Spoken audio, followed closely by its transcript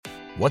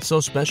What's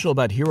so special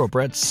about Hero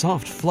Bread's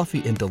soft,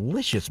 fluffy, and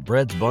delicious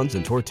breads, buns,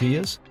 and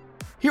tortillas?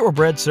 Hero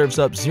Bread serves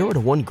up 0 to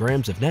 1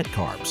 grams of net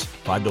carbs,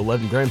 5 to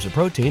 11 grams of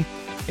protein,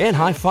 and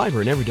high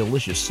fiber in every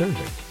delicious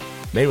serving.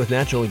 Made with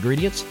natural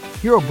ingredients,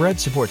 Hero Bread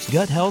supports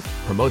gut health,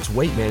 promotes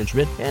weight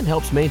management, and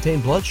helps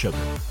maintain blood sugar.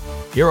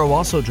 Hero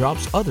also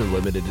drops other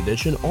limited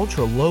edition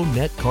ultra-low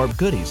net carb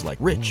goodies like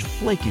rich,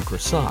 flaky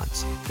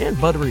croissants and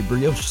buttery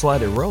brioche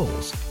slider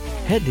rolls.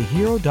 Head to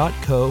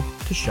hero.co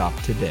to shop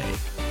today.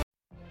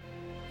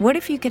 What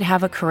if you could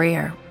have a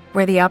career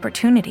where the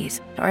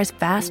opportunities are as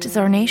vast as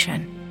our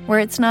nation, where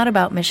it's not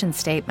about mission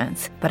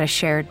statements, but a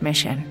shared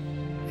mission?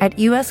 At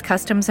U.S.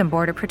 Customs and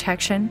Border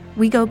Protection,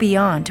 we go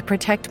beyond to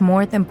protect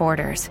more than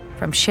borders.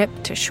 From ship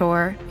to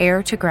shore,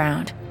 air to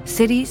ground,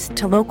 cities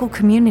to local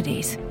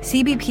communities,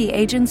 CBP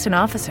agents and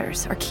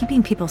officers are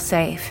keeping people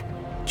safe.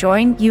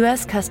 Join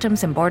U.S.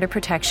 Customs and Border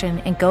Protection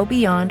and go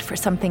beyond for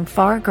something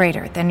far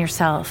greater than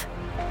yourself.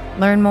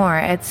 Learn more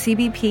at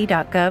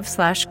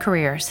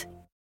cbp.gov/careers.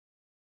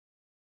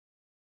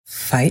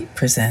 Fight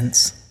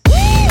presents.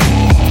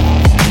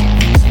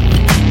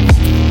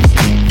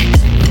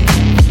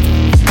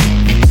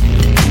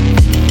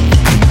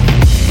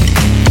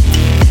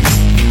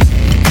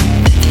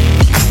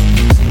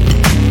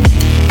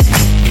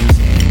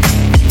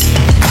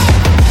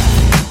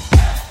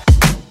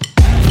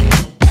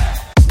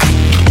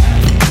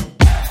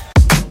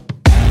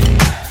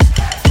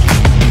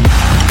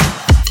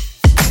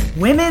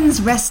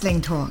 Women's Wrestling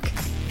Talk,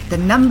 the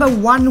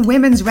 #1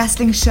 women's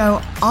wrestling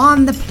show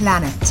on the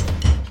planet.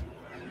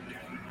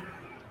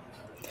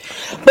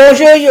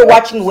 Bonjour, you're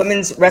watching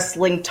Women's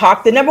Wrestling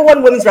Talk, the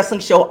 #1 women's wrestling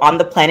show on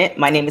the planet.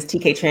 My name is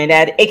TK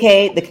Trinidad,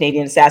 aka the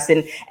Canadian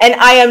Assassin, and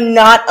I am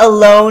not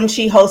alone.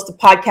 She hosts the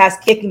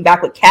podcast Kicking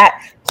Back with Kat.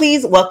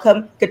 Please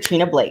welcome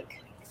Katrina Blake.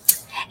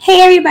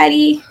 Hey,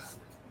 everybody.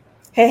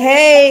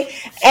 Hey.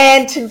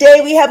 And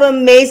today we have an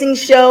amazing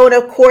show, and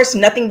of course,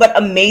 nothing but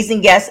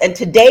amazing guests, and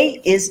today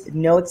is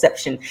no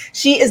exception.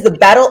 She is the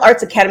Battle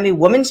Arts Academy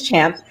Women's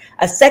Champ,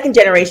 a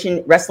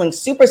second-generation wrestling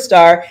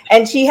superstar,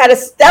 and she had a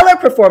stellar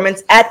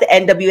performance at the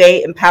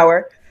NWA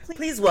Empower.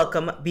 Please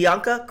welcome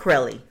Bianca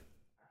Carelli.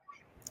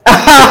 So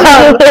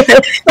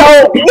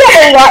we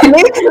have a lot,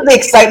 maybe because of the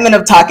excitement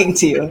of talking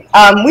to you.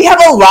 We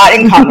have a lot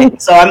in common.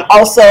 So I'm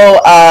also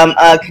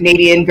a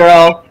Canadian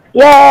girl.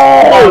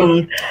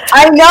 Yay!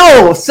 I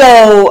know.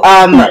 So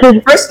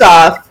first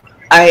off,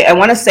 I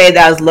want to say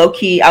that I was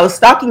low-key. I was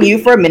stalking you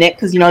for a minute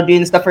because,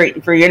 doing stuff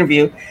for your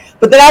interview.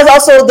 But then I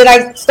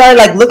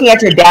started looking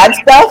at your dad's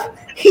stuff.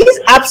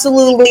 He's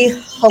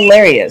absolutely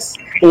hilarious.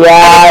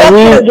 Yeah,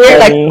 he's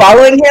weird,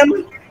 following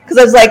him because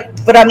I was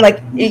but I'm what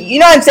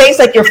I'm saying? It's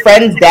like your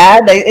friend's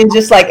dad. It's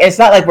just it's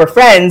not like we're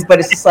friends, but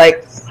it's just I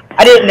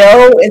didn't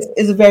know.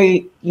 It's a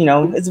very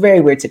it's a very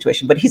weird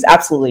situation. But he's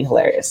absolutely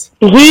hilarious.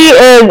 He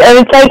is, and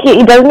it's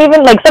he doesn't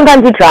even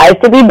sometimes he tries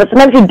to be, but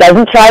sometimes he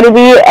doesn't try to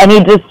be, and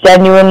he just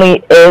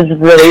genuinely is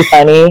really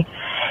funny.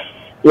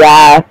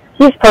 Yeah.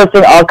 He's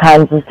posting all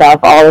kinds of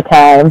stuff all the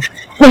time.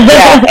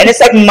 Yeah, and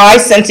it's my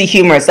sense of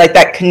humor. It's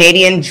that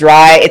Canadian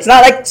dry. It's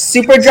not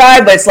super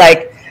dry, but it's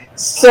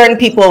certain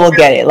people will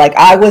get it.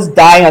 I was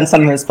dying on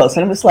some of his posts,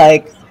 and I was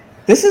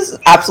this is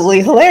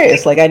absolutely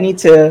hilarious. I feel like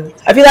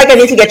I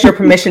need to get your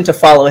permission to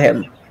follow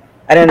him.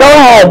 I don't know. Go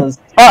ahead.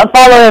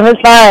 Follow him.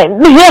 It's fine.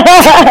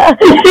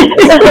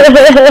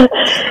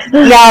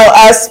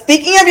 Now,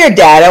 speaking of your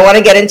dad, I want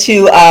to get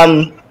into...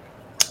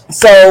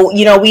 So,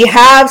 we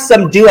have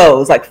some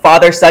duos,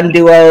 father-son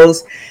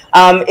duos.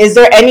 Is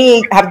there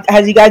any,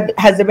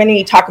 has there been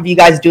any talk of you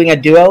guys doing a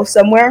duo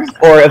somewhere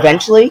or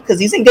eventually? Because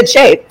he's in good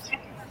shape.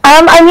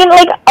 A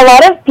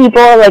lot of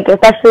people,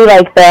 especially,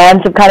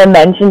 fans have kind of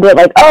mentioned it,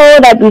 oh,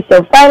 that'd be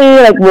so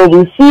funny, will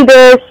we see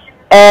this?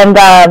 And,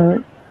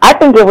 I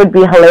think it would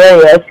be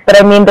hilarious. But,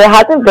 there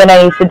hasn't been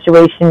any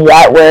situation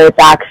yet where it's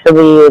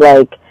actually,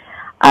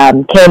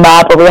 came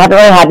up, or we haven't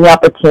really had any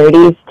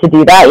opportunities to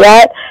do that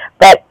yet.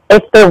 But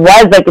if there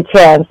was a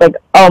chance,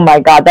 oh my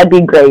God, that'd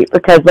be great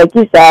because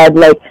you said,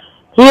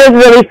 he is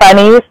really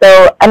funny.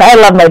 So, and I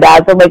love my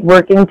dad. So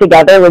working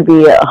together would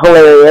be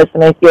hilarious.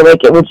 And I feel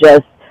it would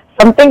just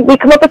we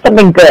come up with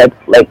something good,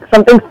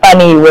 something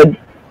funny would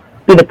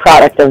be the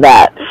product of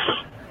that.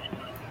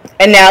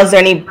 And now is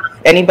there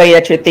anybody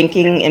that you're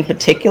thinking in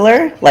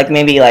particular?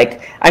 Maybe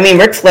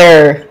Ric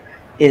Flair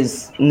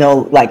is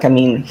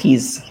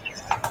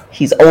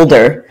he's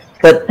older,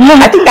 but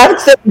I think that would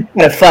still be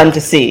kind of fun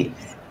to see.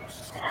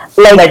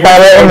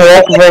 Tyler and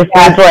Rick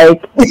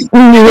versus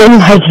me and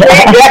my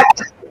dad.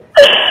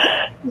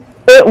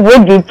 It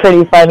would be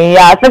pretty funny,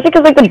 yeah. Especially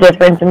because the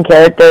difference in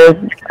characters,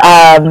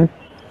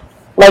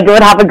 it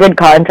would have a good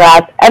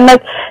contrast. And there's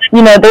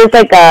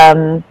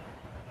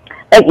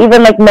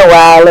even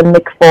Noel and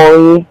Mick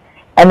Foley,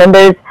 and then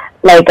there's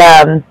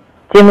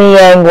Jimmy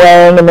Yang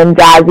Wang and then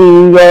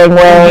Jazzy Yang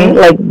Wang.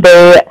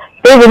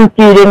 They've been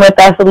feuding with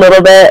us a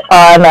little bit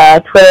on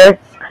Twitter.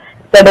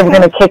 Said they were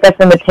gonna kick us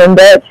in the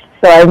Timbits.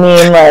 So,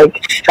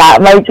 that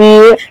might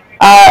be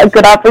a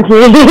good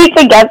opportunity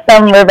to get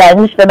some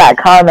revenge for that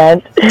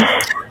comment.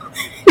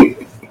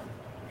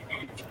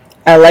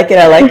 I like it.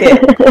 I like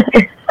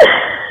it.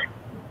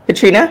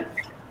 Katrina?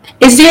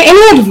 Is there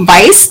any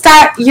advice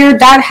that your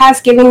dad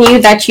has given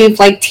you that you've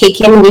like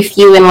taken with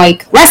you in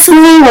like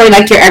wrestling or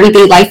like your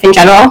everyday life in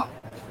general?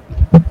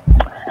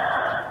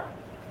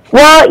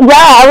 Well,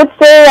 yeah, I would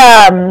say,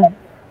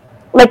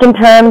 like in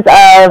terms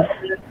of,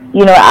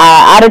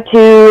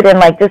 attitude and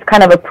like this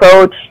kind of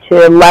approach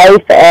to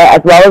life as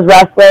well as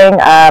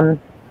wrestling,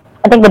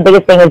 I think the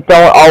biggest thing is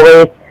don't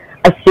always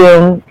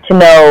assume to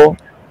know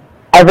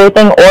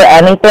everything or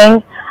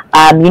anything.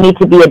 You need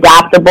to be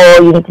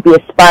adaptable. You need to be a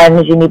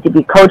sponge. You need to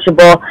be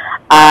coachable.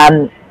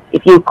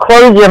 If you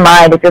close your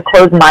mind, if you're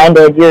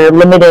closed-minded, you're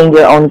limiting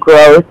your own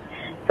growth.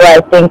 So I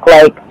think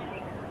like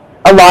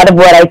a lot of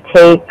what I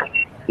take,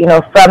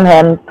 from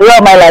him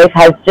throughout my life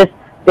has just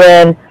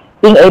been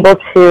being able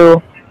to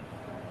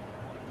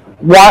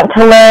want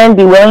to learn,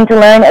 be willing to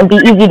learn, and be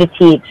easy to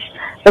teach.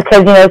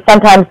 Because,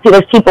 sometimes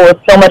there's people with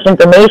so much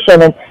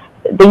information and,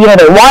 they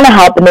want to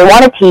help and they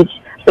want to teach.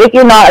 But if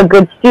you're not a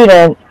good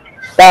student,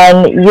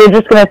 then you're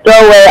just going to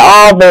throw away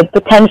all the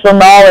potential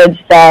knowledge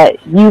that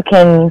you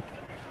can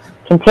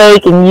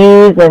take and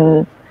use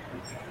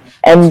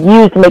and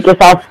use to make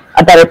yourself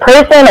a better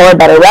person or a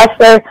better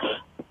wrestler.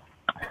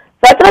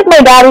 So I feel like my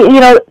dad,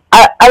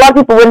 a lot of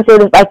people wouldn't say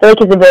this, but I feel like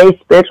he's a very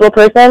spiritual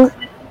person.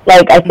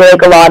 Like, I feel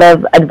like a lot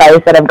of advice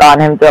that I've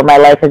gotten him throughout my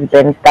life has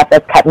been stuff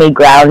that's kept me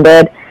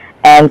grounded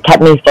and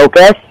kept me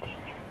focused.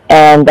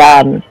 And,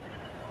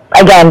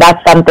 again,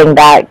 that's something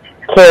that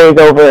carries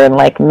over in,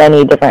 like,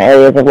 many different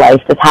areas of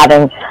life. Just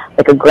having,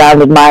 like, a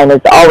grounded mind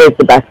is always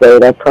the best way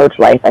to approach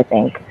life, I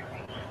think.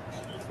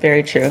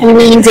 Very true.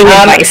 Amazing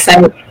advice.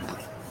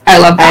 I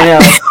love that. I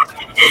know.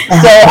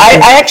 So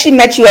I actually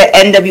met you at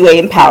NWA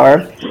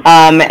Empower,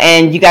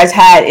 and you guys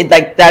had it,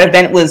 like that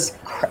event was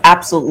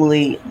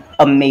absolutely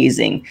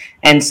amazing.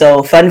 And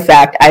so, fun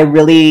fact, I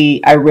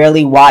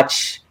rarely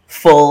watch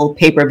full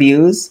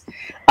pay-per-views,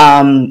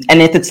 and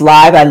if it's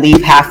live, I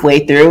leave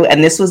halfway through.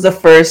 And this was the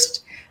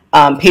first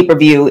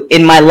pay-per-view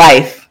in my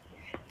life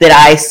that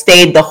I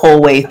stayed the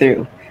whole way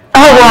through.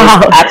 Oh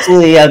wow! It was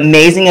absolutely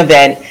amazing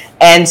event.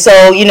 And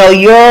so,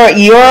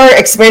 your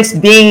experience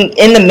being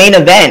in the main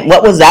event,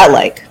 what was that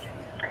like?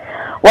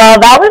 Well,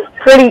 that was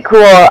pretty cool,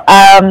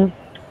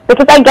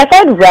 because I guess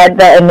I'd read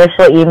the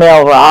initial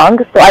email wrong,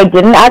 so I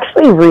didn't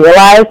actually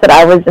realize that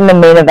I was in the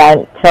main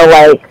event till,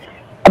 like,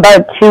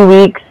 about 2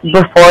 weeks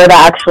before the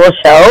actual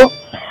show.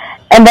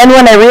 And then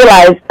when I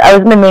realized I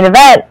was in the main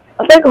event,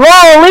 I was like,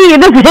 holy,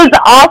 this is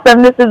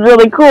awesome, this is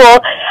really cool.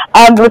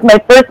 It was my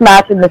first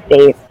match in the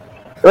States.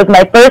 It was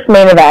my first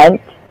main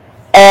event,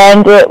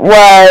 and it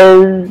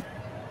was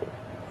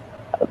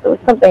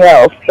something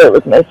else that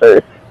was my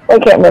first. I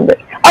can't remember.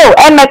 Oh,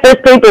 and my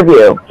first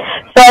pay-per-view.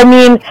 So, I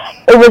mean,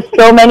 it was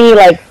so many,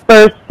 like,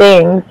 first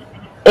things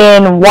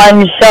in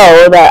one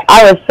show that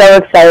I was so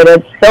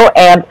excited, so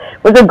amped.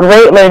 It was a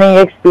great learning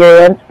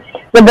experience.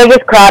 The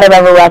biggest crowd I've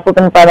ever wrestled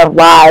in front of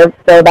live.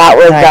 So that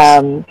was,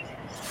 nice.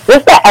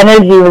 Just the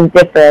energy was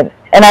different.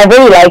 And I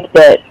really liked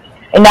it.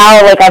 And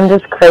now, like, I'm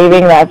just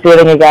craving that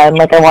feeling again.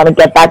 Like, I want to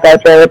get back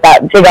out there with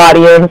that big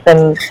audience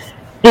and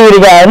do it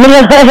again.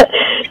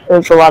 It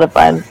was a lot of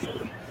fun.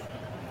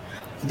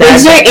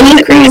 Was there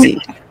anything?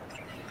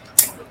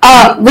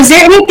 Was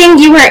there anything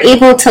you were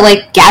able to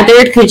like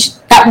gather? Because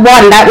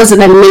that was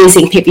an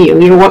amazing pay-per-view.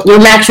 Your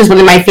match was one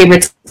of my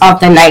favorites of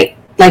the night.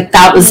 Like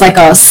that was like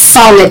a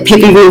solid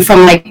pay-per-view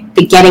from like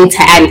beginning to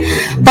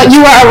end. But you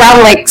were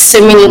around like so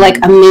many like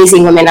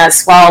amazing women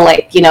as well,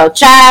 like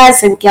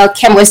Jazz and Gail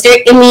Kim. Was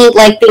there any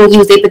like thing you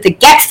was able to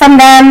get from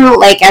them,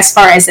 like as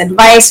far as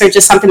advice or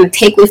just something to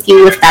take with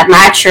you with that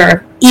match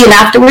or even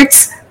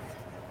afterwards?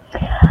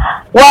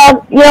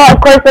 Well,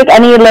 of course, like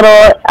any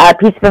little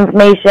piece of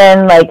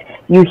information, like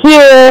you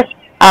hear,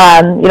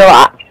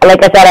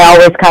 like I said, I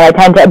always kind of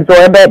tend to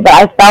absorb it, but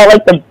I felt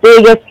like the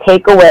biggest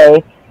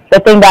takeaway, the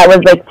thing that was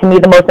like to me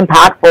the most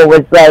impactful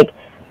was like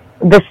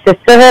the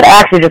sisterhood. I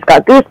actually just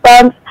got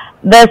goosebumps.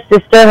 The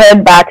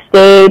sisterhood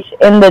backstage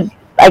in the,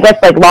 I guess,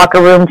 like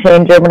locker room,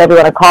 change room, whatever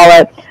you want to call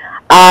it.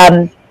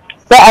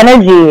 The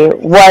energy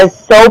was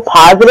so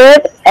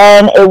positive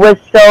and it was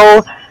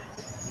so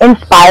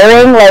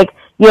inspiring. Like,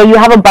 you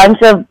have a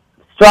bunch of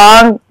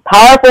strong,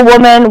 powerful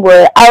women.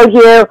 We're out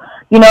here,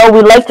 we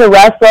like to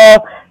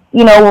wrestle,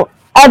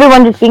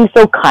 everyone just being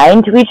so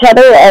kind to each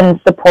other and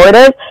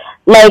supportive.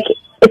 Like,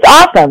 it's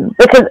awesome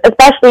because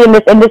especially in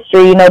this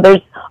industry,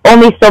 there's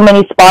only so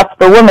many spots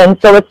for women.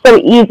 So it's so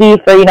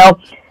easy for,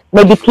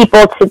 maybe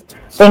people to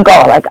think,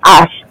 oh, like,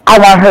 I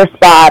want her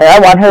spot or I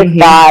want her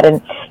spot.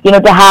 And,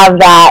 to have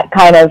that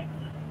kind of,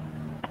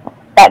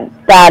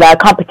 that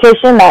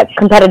competition, that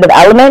competitive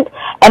element.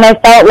 And I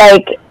felt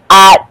like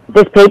at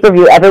this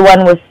pay-per-view,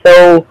 everyone was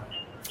so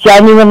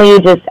genuinely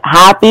just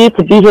happy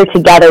to be here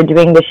together,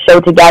 doing this show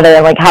together,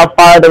 and like how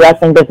far the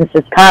wrestling business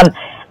has come,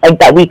 like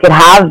that we could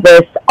have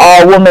this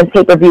all-woman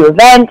pay-per-view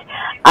event.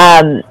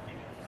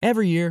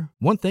 Every year,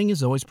 one thing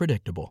is always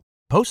predictable.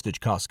 Postage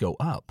costs go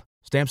up.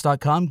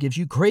 Stamps.com gives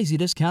you crazy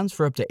discounts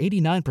for up to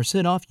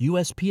 89% off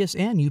USPS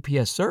and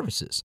UPS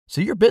services,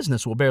 so your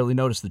business will barely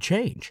notice the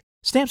change.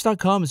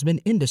 Stamps.com has been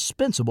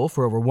indispensable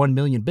for over 1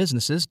 million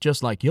businesses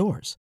just like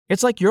yours.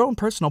 It's like your own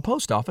personal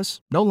post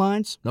office. No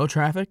lines, no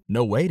traffic,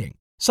 no waiting.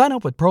 Sign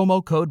up with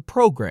promo code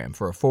PROGRAM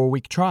for a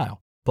 4-week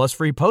trial, plus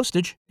free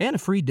postage and a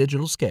free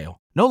digital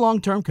scale. No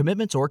long-term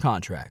commitments or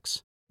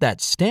contracts.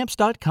 That's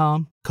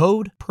Stamps.com,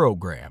 code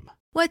PROGRAM.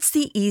 What's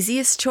the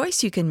easiest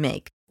choice you can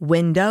make?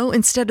 Window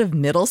instead of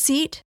middle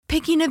seat?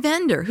 Picking a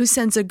vendor who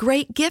sends a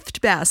great gift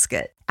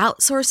basket?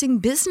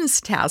 Outsourcing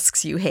business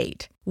tasks you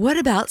hate? What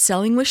about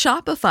selling with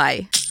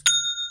Shopify?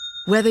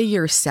 Whether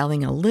you're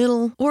selling a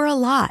little or a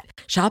lot,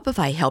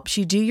 Shopify helps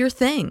you do your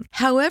thing,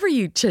 however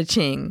you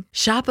cha-ching.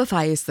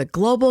 Shopify is the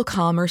global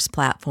commerce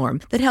platform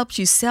that helps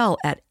you sell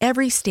at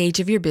every stage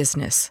of your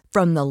business.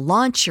 From the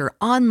launch your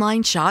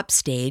online shop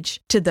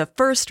stage to the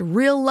first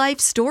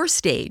real-life store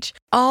stage,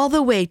 all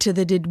the way to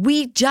the did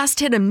we just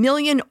hit 1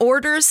 million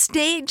orders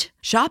stage.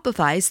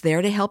 Shopify's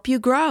there to help you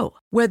grow.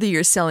 Whether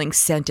you're selling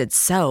scented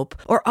soap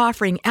or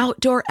offering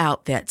outdoor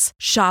outfits,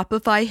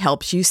 Shopify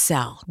helps you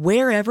sell.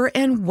 Wherever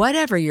and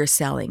whatever you're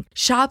selling,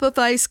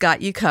 Shopify's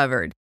got you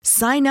covered.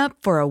 Sign up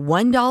for a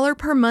 $1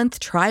 per month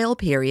trial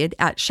period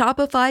at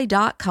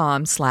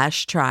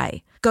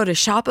shopify.com/try. Go to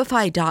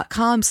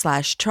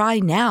shopify.com/try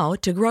now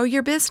to grow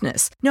your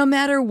business, no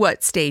matter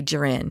what stage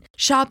you're in.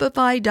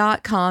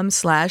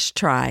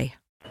 Shopify.com/try.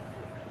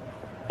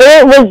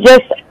 It was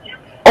just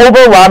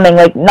overwhelming,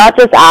 like not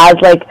just as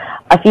like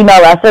a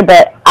female wrestler,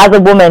 but as a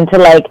woman to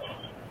like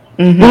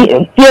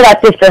feel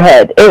that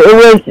sisterhood.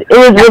 It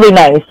was really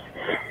nice.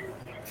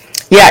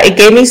 Yeah, it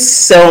gave me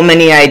so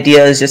many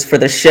ideas just for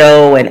the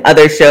show and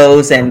other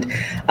shows, and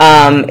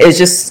it's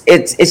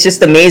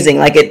just amazing.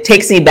 Like it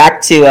takes me back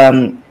to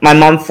my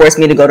mom forced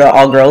me to go to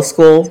all girls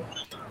school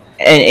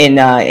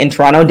in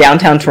Toronto,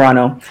 downtown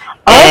Toronto.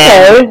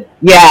 Okay.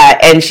 Yeah,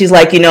 and she's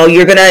like,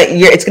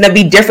 it's gonna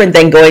be different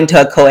than going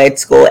to a co-ed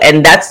school,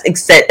 and that's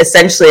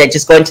essentially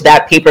just going to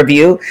that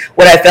pay-per-view.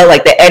 What I felt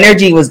like the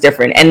energy was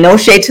different, and no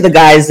shade to the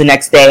guys the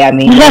next day. I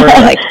mean, they were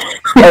like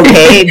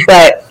okay,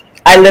 but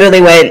I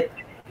literally went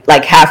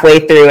like halfway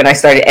through and I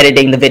started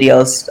editing the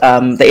videos,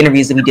 the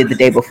interviews that we did the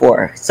day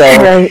before. So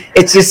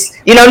It's just,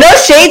 no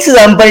shade to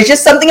them, but it's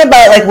just something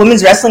about like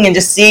women's wrestling and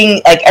just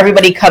seeing like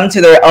everybody come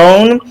to their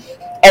own,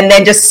 and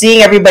then just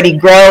seeing everybody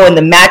grow and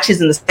the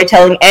matches and the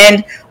storytelling,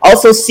 and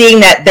also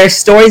seeing that there's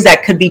stories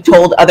that could be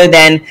told other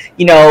than,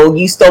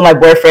 you stole my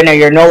boyfriend or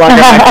you're no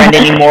longer my friend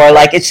anymore.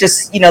 Like it's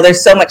just,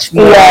 there's so much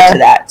more to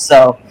that.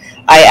 So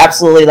I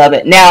absolutely love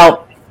it.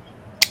 Now,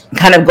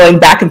 kind of going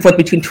back and forth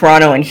between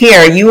Toronto and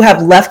here, you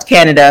have left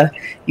Canada.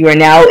 You are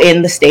now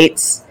in the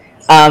States.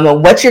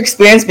 What's your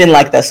experience been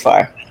like thus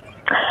far?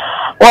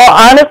 Well,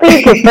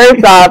 honestly,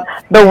 first off,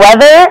 the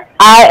weather,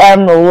 I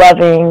am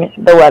loving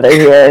the weather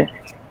here.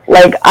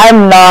 Like,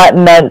 I'm not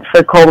meant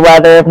for cold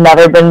weather. I've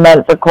never been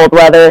meant for cold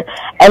weather.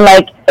 And,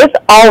 like, it's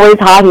always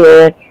hot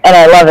here, and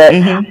I love it.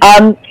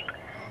 In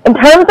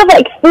terms of,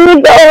 like,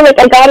 food, though, like,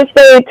 I gotta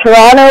say,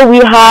 Toronto, we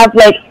have,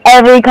 like,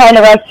 every kind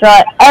of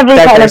restaurant, every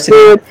kind of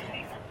food.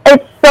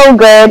 It's so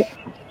good.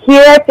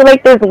 Here, I feel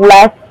like there's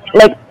less,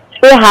 like,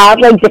 they have,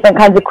 like, different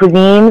kinds of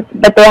cuisines,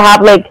 but they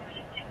have, like,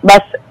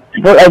 less,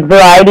 like,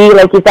 variety.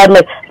 Like you said,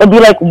 like, there'll be,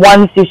 like,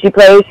 one sushi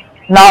place,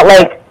 not,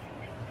 like,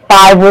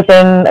 5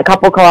 within a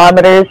couple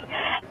kilometers.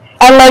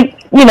 And, like,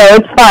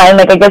 it's fine.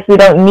 Like, I guess we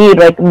don't need,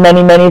 like,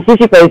 many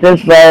sushi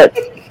places, but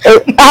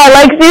I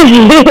like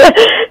sushi.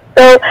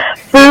 So,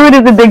 food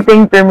is a big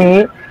thing for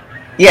me.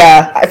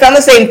 Yeah, I found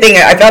the same thing.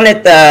 I found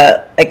it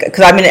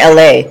because I'm in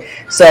LA,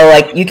 so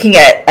like you can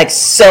get like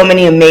so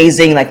many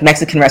amazing like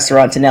Mexican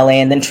restaurants in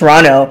LA, and then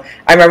Toronto.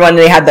 I remember when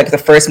they had like the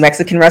first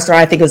Mexican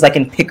restaurant. I think it was like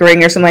in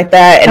Pickering or something like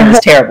that, and it was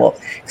terrible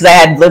because I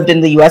had lived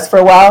in the U.S. for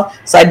a while.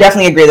 So I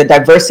definitely agree that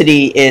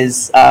diversity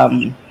is,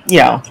 of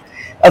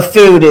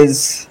food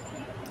is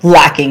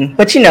lacking.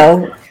 But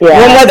warm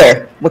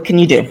weather. What can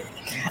you do?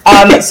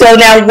 So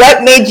now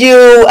what made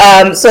you,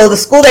 so the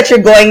school that you're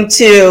going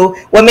to,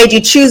 what made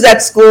you choose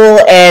that school,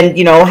 and,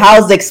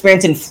 how's the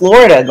experience in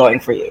Florida going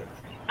for you?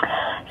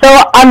 So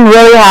I'm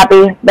really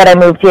happy that I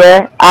moved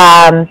here.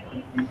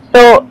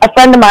 So a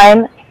friend of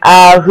mine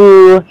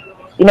who,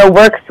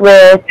 works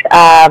with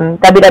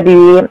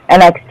WWE,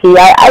 NXT,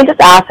 I just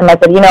asked him, I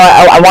said,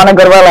 I want to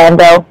go to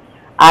Orlando.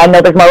 I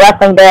know there's more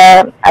wrestling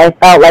there. I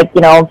felt like,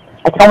 I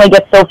can only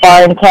get so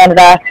far in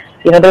Canada.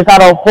 There's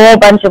not a whole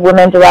bunch of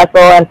women to wrestle,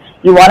 and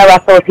you want to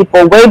wrestle with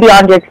people way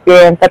beyond your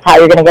experience. That's how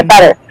you're going to get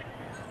better.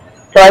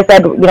 So I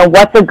said,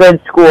 what's a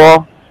good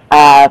school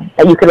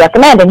that you could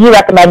recommend? And he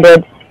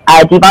recommended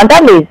Devon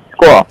Dudley's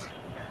school.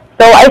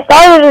 So I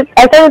started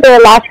there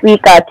last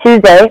week,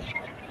 Tuesday.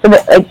 So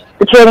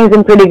the training's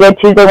been pretty good.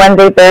 Tuesday,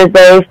 Wednesday,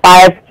 Thursday,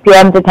 5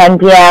 p.m. to 10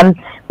 p.m.,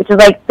 which is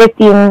like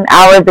 15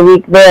 hours a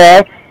week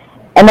there.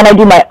 And then I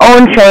do my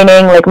own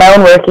training, like my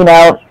own working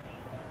out.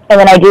 And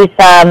then I do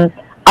some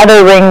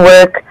other ring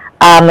work,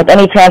 like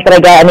any chance that I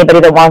get, anybody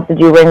that wants to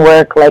do ring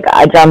work, like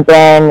I jump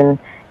in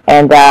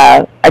and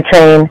I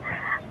train.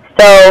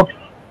 So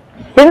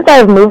since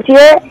I've moved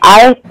here,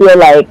 I feel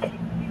like,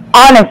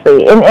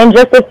 honestly, in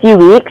just a few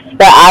weeks,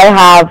 that I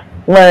have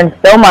learned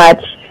so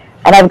much,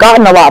 and I've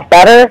gotten a lot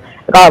better,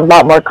 I got a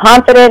lot more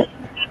confident.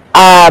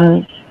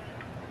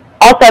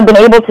 Also, I've been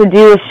able to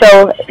do a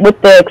show,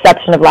 with the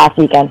exception of last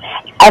weekend.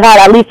 I've had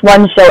at least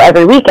one show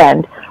every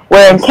weekend,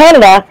 where in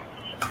Canada,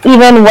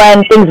 even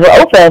when things were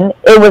open,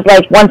 it was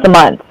like once a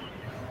month.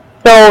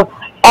 So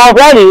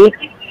already,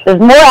 there's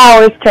more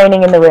hours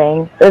training in the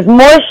ring. There's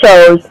more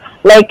shows.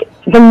 Like,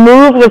 the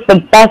move was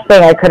the best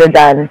thing I could have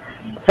done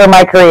for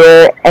my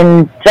career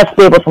and just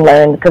be able to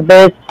learn, because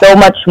there's so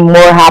much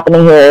more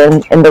happening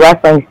here in the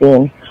wrestling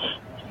scene.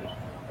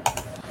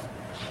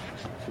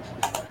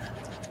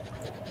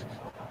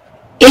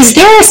 Is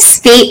there a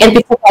state in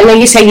particular, I know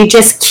you said you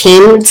just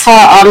came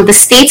to the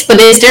States,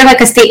 but is there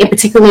like a state in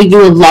particular you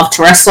would love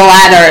to wrestle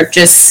at, or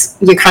just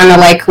you're kind of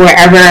like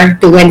wherever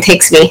the wind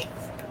takes me?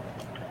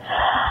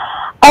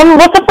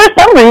 Well, so for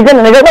some reason,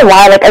 and I don't know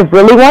why, like, I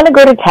really want to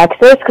go to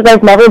Texas because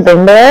I've never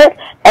been there,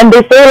 and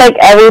they say, like,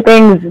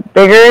 everything's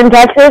bigger in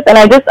Texas, and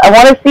I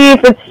want to see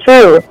if it's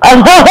true. I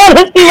want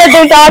to see what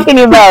they're talking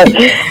about.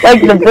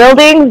 Like, the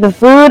buildings, the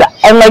food,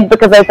 and, like,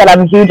 because I said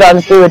I'm huge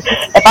on food,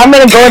 if I'm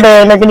going to go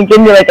there and they're going to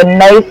give me, like, a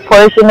nice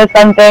portion of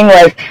something,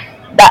 like,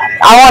 that,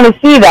 I want to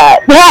see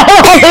that. I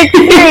want to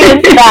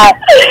experience that.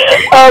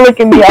 Oh, look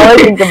at me. All I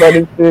think about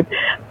is food.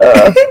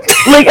 I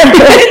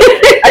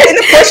think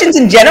the portions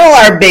in general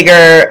are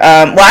bigger.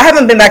 Well, I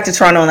haven't been back to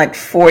Toronto in like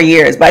 4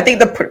 years, but I think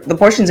the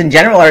portions in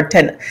general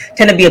tend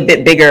to be a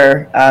bit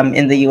bigger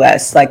in the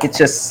U.S. Like, it's.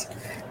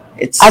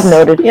 I've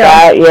noticed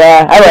that.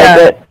 Yeah, I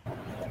like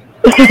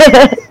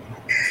it.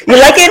 You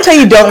like it until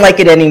you don't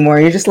like it anymore.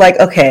 You're just like,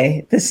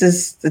 okay, this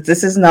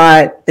is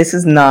not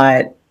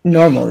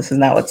normal. This is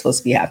not what's supposed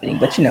to be happening.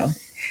 But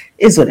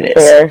is what it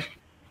is.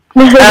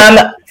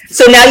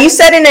 So now you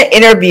said in an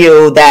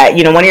interview that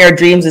one of your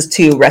dreams is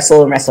to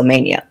wrestle in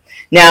WrestleMania.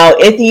 Now,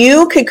 if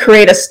you could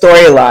create a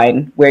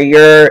storyline where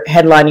you're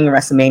headlining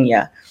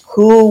WrestleMania,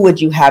 who would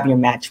you have your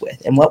match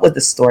with, and what would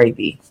the story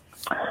be?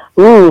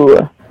 Ooh,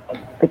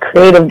 the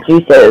creative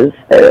juices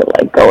that are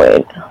like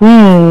going.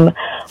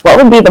 What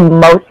would be the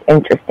most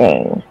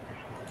interesting?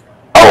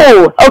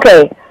 Oh,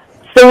 okay.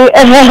 So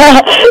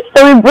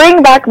we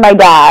bring back my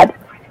dad,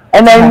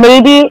 and then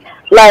maybe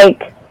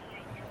like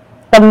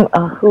some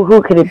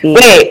who could it be?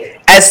 Wait,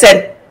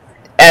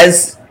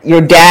 as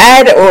your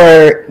dad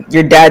or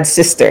your dad's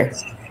sister?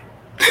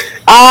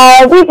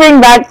 We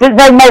bring back just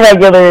like my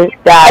regular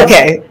dad.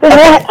 Okay.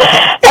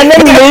 And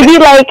then maybe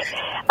like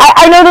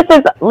I know this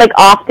is like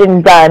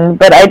often done,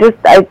 but I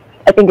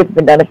think it's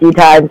been done a few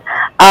times.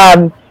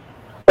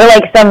 Where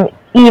like some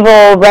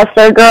evil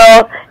wrestler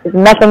girl is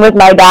messing with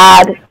my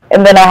dad,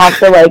 and then I have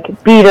to like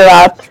beat her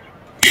up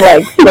to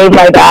like save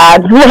my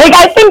dad. Like,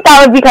 I think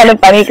that would be kind of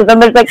funny, because then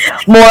there's like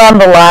more on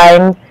the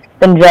line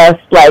than just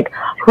like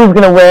who's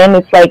gonna win.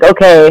 It's like,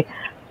 okay,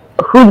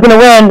 who's gonna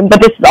win, but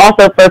this is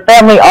also for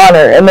family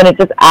honor, and then it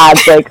just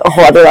adds like a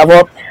whole other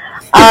level.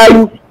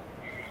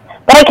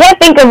 But I can't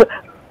think of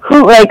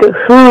who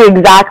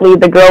exactly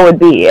the girl would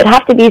be. It'd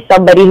have to be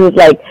somebody who's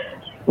like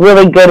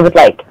really good with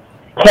like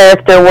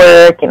character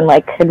work and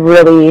like could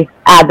really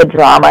add the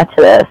drama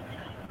to this.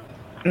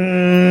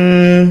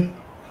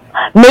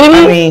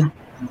 Maybe.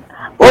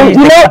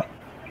 Eva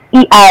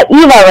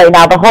right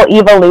now, the whole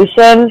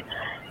Evolution,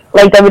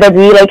 like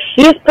WWE, like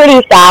she's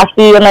pretty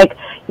sassy, and like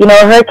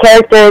her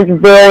character is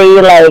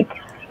very like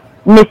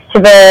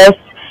mischievous,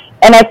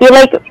 and I feel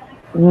like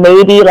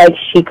maybe like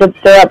she could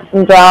stir up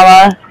some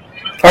drama.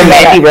 Or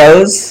Mandy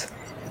Rose.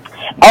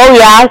 Oh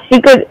yeah,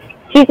 she could.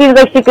 She seems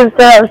like she could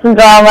stir up some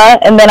drama,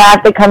 and then I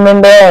have to come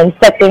in there and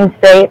set things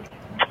straight.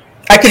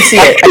 I can see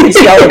it. I can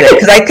see all of it,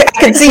 because I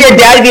can see your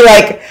dad be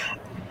like,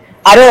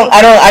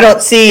 I'm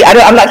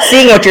not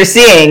seeing what you're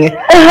seeing.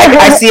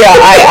 I see.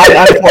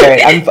 I'm for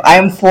it.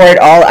 I'm for it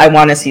all. I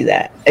want to see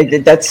that.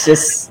 That's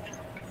just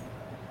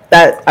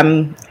that.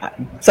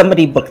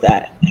 Somebody book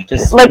that.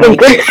 Just like a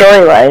good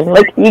storyline.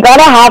 Like, you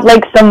gotta have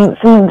like some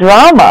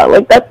drama.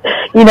 Like, that's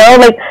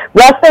like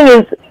wrestling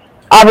is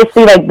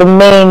obviously like the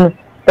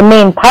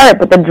main part,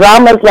 but the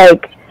drama's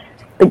like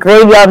the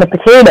gravy on the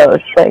potatoes.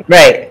 Like,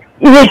 right.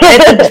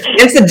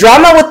 It's the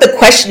drama with the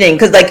questioning,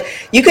 because like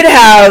you could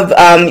have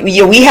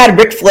we had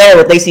Ric Flair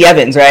with Lacey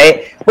Evans,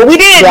 right? But we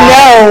didn't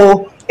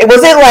know. It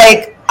wasn't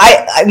like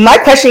my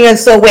question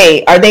is, so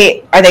wait, are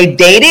they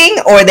dating,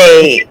 or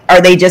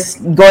are they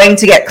just going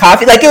to get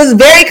coffee? Like, it was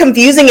very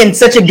confusing in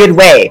such a good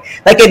way.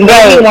 Like, it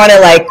made me want to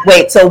like,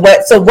 wait, so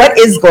what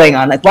is going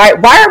on? Like,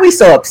 why are we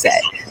so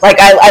upset? Like,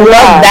 I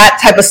love that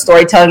type of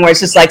storytelling where it's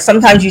just like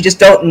sometimes you just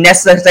don't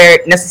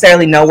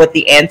necessarily know what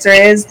the answer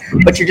is,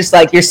 but you're just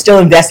like, you're still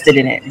invested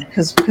in it,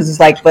 because it's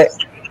like, but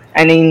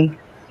I mean,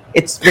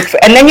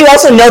 and then you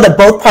also know that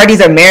both parties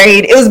are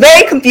married. It was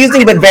very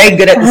confusing, but very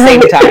good at the same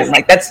time.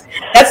 Like, that's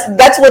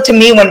what, to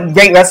me, when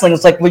great wrestling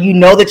is like, when you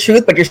know the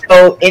truth, but you're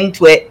so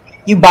into it,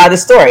 you buy the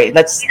story.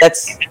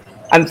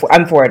 I'm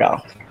for it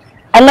all.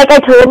 And like, I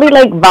totally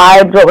like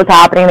vibed what was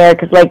happening there,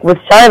 because like with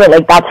Charlotte,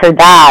 like that's her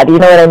dad, you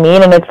know what I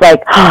mean? And it's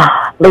like,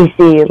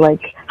 Lacey,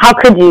 like, how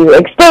could you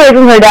stay away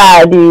from her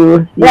dad,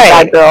 you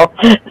bad girl?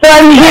 So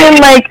I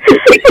mean, like,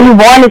 you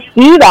want to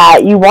see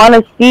that. You want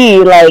to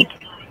see like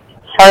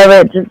part of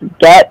it, just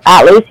get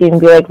at Lacey and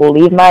be like,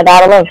 leave my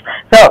dad alone.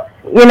 So,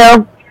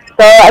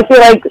 so I feel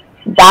like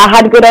that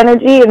had good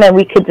energy, and then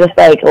we could just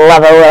like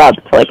level it up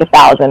to like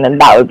 1,000, and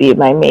that would be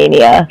my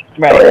mania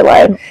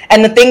storyline.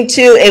 And the thing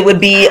too, it would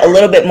be a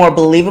little bit more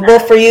believable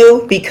for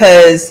you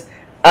because,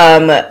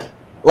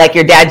 like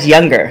your dad's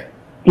younger.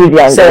 He's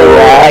younger. So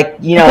like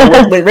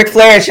with Ric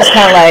Flair, it's just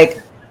kind of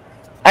like,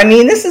 I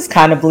mean, this is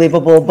kind of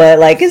believable, but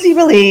like, is he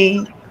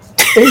really?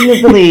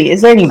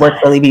 Is there any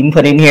work really being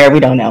put in here? We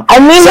don't know. I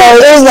mean, so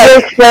it is like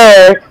Ric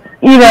Flair.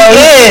 It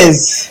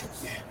is.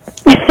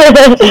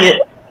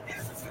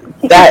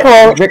 That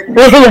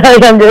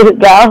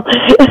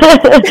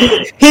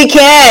he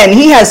can.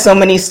 He has so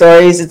many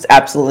stories. It's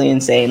absolutely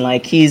insane.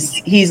 Like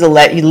he's a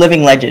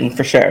living legend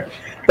for sure.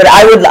 But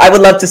I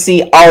would love to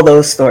see all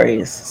those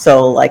stories.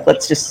 So like,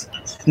 let's just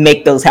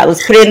make those happen.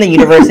 Let's put it in the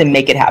universe and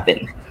make it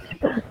happen.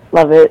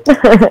 Love it.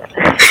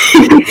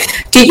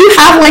 Do you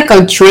have like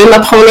a dream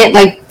opponent,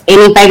 like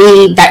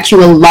anybody that you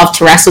would love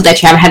to wrestle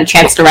that you haven't had a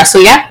chance to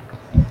wrestle yet?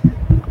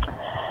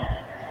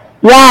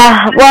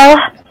 Yeah, well,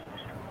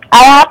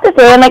 I have to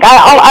say, like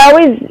I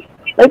always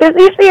like. There's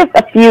usually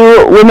a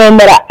few women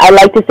that I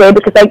like to say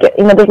because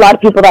there's a lot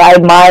of people that I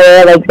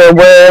admire, like their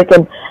work,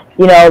 and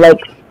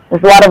like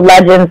there's a lot of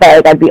legends that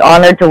like I'd be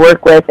honored to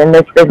work with in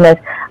this business.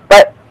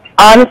 But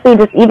honestly,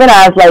 just even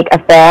as like a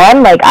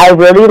fan, like I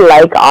really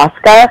like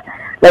Asuka.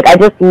 Like I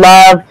just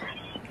love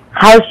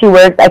how she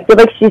works. I feel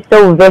like she's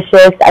so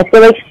vicious. I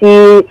feel like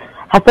she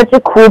has such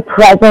a cool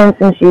presence,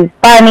 and she's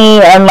funny,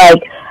 and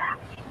like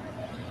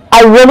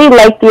I really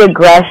like the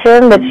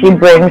aggression that she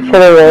brings to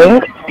the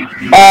ring,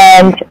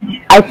 and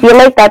I feel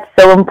like that's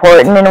so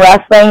important in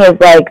wrestling. Is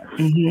like,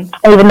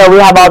 even though we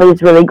have all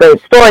these really great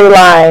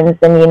storylines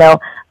and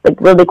like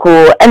really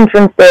cool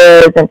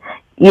entrances, and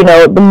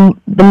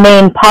the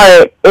main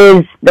part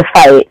is the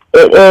fight.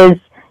 It is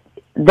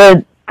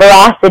the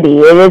ferocity.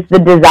 It is the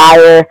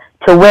desire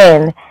to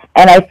win,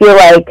 and I feel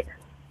like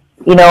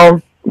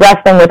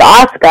wrestling with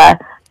Asuka,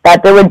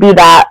 that there would be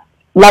that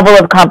level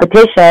of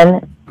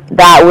competition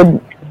that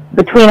would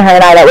between her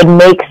and I that would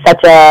make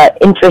such a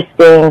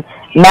interesting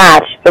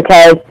match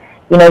because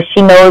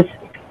she knows,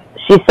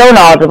 she's so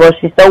knowledgeable,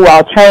 she's so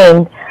well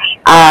trained.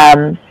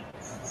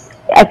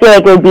 I feel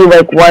like it would be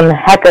like one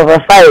heck of a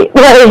fight,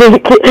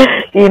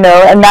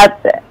 and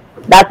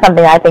that's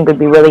something I think would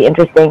be really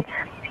interesting.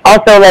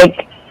 Also,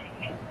 like,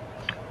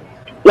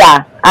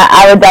 yeah,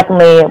 I would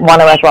definitely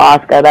want to wrestle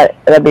Asuka.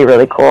 That'd be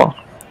really cool.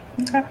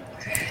 Okay.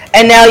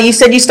 And now you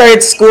said you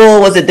started school.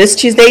 Was it this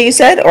Tuesday? You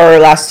said, or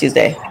last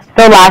Tuesday?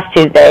 So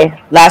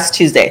last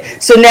Tuesday.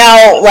 So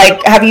now,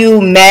 like, have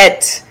you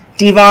met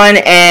Devon?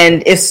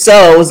 And if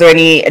so, was there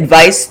any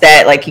advice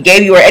that like he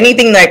gave you, or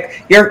anything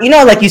like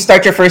like you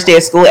start your first day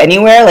of school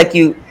anywhere? Like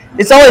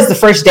it's always the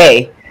first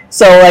day.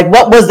 So like,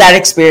 what was that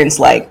experience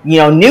like?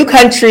 New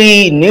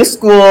country, new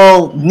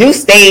school, new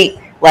state.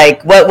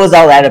 Like, what was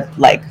all that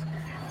like?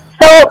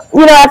 So,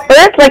 at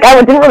first, like, I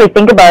didn't really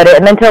think about it,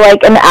 and then until,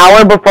 like, an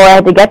hour before I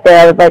had to get there,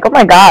 I was like, oh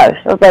my gosh.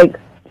 I was like,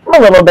 I'm a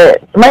little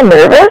bit, am I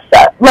nervous?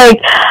 Like,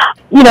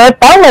 it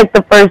felt like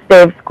the first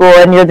day of school,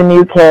 and you're the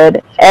new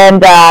kid,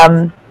 and,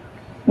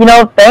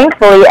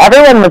 thankfully,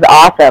 everyone was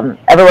awesome.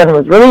 Everyone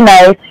was really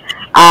nice.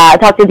 I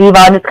talked to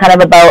Devon just kind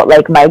of about,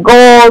 like, my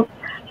goals.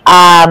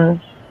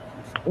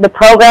 The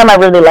program, I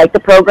really liked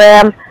the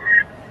program.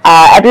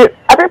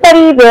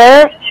 Everybody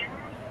there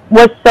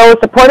was so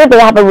supportive. They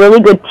have a really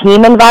good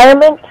team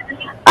environment,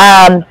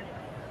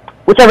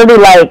 which I really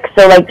like.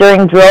 So, like,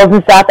 during drills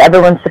and stuff,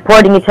 everyone's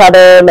supporting each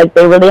other. Like,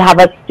 they really have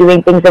us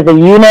doing things as a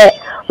unit.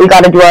 We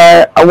got to do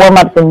our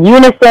warm-ups in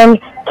unison,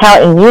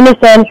 count in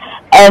unison,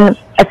 and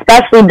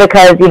especially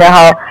because,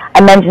 how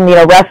I mentioned,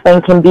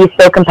 wrestling can be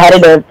so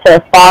competitive,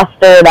 to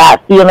foster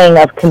that feeling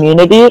of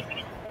community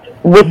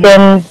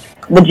within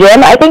the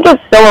gym, I think is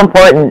so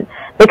important.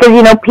 Because,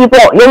 people,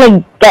 you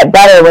only get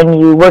better when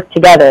you work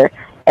together.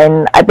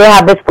 And they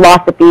have this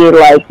philosophy,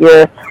 like,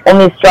 you're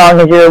only as strong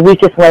as your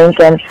weakest link,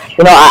 and,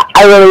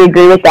 I really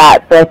agree with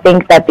that. So I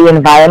think that the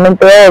environment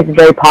there is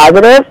very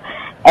positive,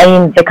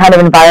 and the kind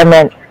of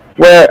environment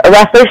where a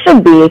wrestler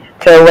should be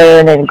to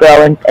learn and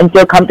grow and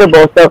feel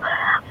comfortable. So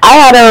I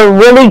had a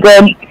really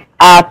good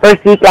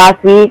first week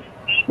last week.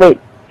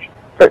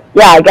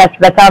 I guess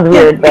that sounds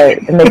weird, but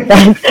it makes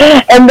sense.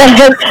 And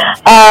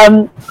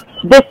then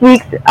this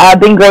week's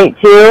been great,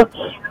 too.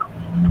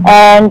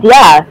 And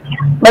yeah,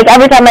 like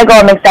every time I go,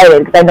 I'm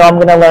excited because I know I'm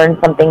going to learn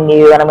something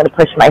new and I'm going to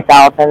push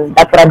myself, and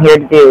that's what I'm here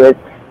to do, is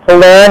to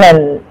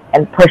learn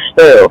and push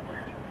through.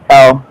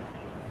 So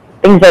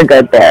things are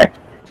good there.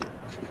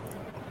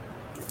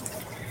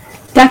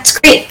 That's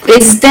great.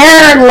 Is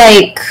there,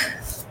 like,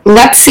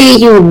 let's say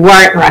you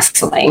weren't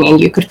wrestling and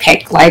you could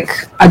pick, like,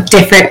 a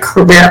different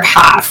career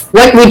path,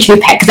 what would you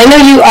pick? Because I know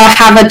you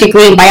have a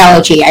degree in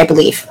biology, I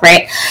believe,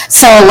 right?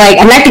 So, like,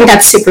 and I think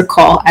that's super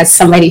cool as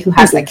somebody who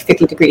has, like,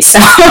 50 degrees. So,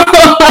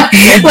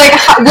 like,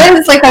 what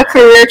is, like, a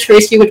career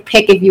choice you would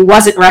pick if you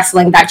wasn't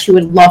wrestling that you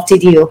would love to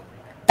do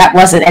that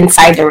wasn't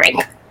inside the ring?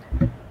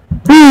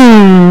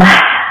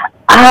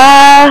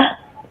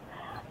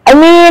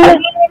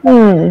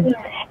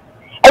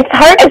 it's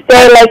hard to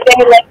say. Like,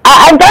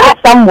 I've done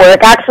some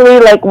work actually,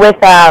 like with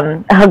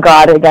oh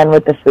god, again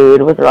with the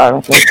food. What's wrong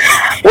with me?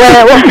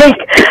 Where like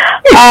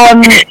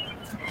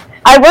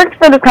I worked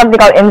for this company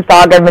called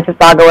Insaga in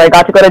Mississauga, where I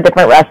got to go to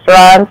different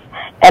restaurants,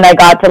 and I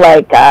got to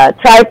like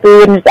try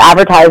food and just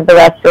advertise the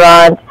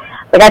restaurant.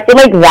 Like, I feel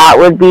like that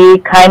would be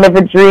kind of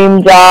a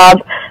dream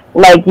job.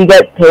 Like, you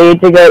get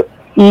paid to go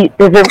eat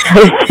different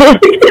places.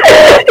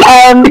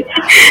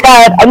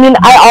 But I mean,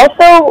 I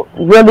also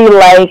really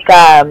like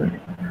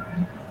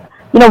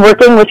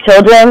working with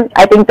children.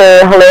 I think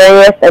they're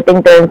hilarious. I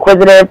think they're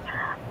inquisitive.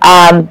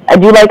 I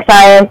do like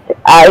science.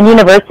 In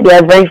university,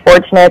 I was very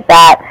fortunate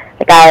that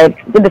I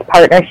did this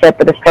partnership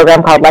with this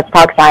program called Let's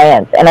Talk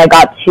Science, and I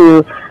got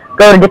to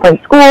go to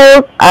different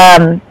schools.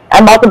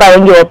 I'm also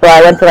bilingual, so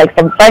I went to like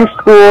some French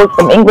schools,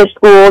 some English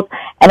schools,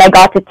 and I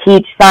got to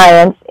teach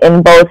science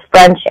in both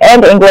French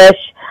and English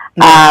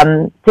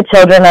to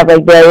children of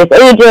like various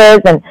ages,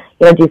 and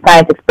do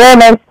science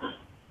experiments,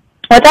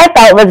 which I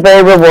felt was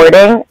very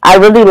rewarding. I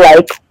really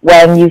like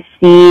when you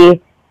see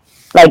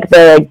like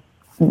the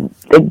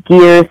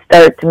gears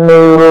start to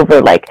move,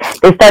 or like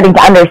they're starting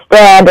to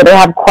understand, or they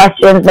have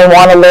questions they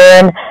want to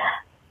learn.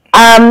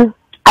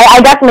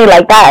 I definitely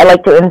like that. I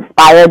like to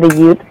inspire the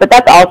youth, but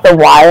that's also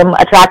why I'm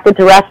attracted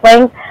to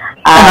wrestling.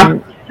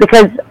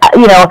 Because,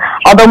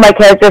 although my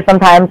character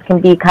sometimes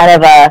can be kind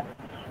of a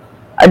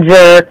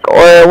jerk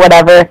or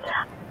whatever,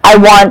 I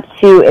want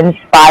to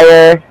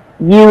inspire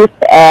youth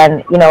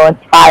and,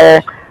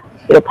 inspire,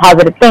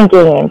 positive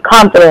thinking and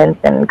confidence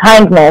and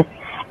kindness.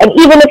 And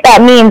even if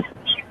that means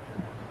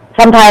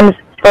sometimes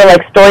for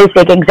like story's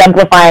sake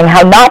exemplifying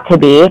how not to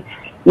be,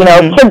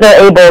 kids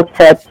are able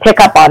to pick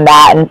up on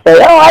that and say,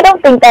 oh, I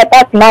don't think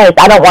that's nice.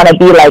 I don't want to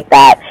be like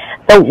that.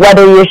 So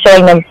whether you're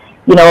showing them,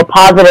 a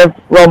positive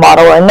role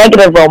model or a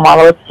negative role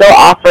model, it's still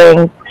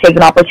offering kids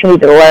an opportunity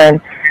to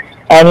learn.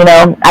 And,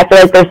 I feel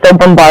like they're so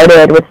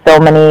bombarded with so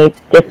many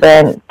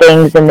different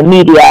things in the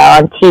media,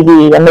 on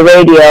TV, and the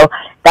radio,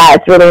 that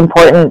it's really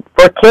important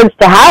for kids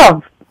to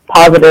have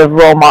positive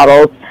role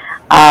models.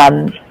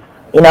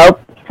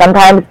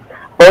 Sometimes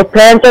both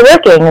parents are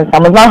working and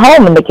someone's not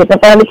home and the kid's in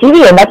front of the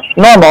TV, and that's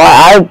normal.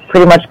 I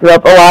pretty much grew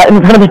up a lot in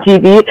front of the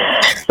TV.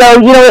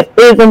 So, it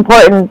is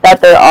important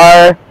that there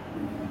are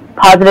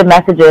positive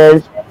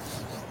messages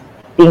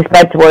being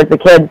spread towards the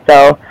kids.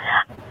 So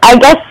I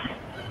guess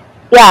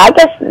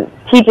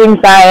teaching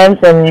science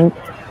and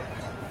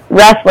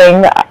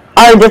wrestling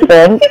are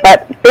different,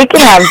 but they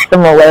can have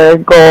similar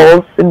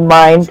goals in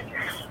mind.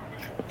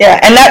 Yeah,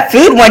 and that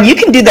food one, you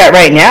can do that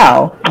right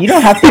now. You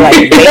don't have to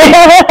wait.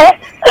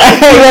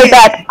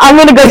 I'm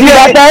going to go do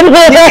that then.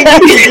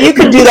 you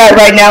can do that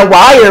right now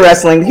while you're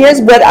wrestling. Here's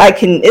what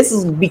this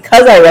is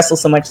because I wrestle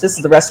so much, this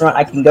is the restaurant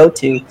I can go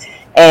to.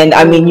 And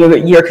I mean,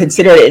 you're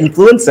considered an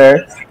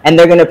influencer, and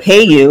they're going to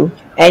pay you,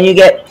 and you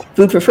get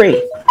food for free.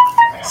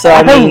 So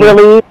that's a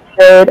really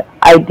good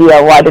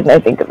idea. Why didn't I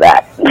think of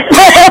that?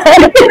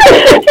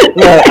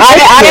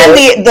 I am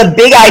the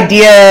big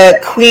idea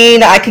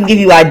queen. I can give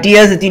you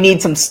ideas if you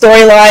need some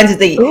storylines.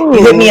 If you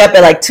hit me up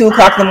at like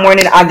 2:00 in the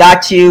morning, I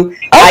got you.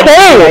 Okay. I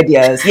give you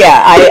ideas.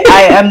 Yeah,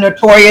 I am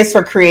notorious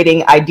for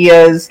creating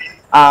ideas.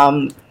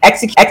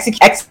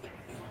 Execute.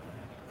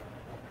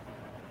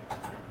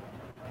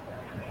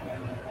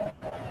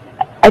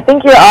 I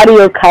think your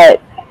audio cut.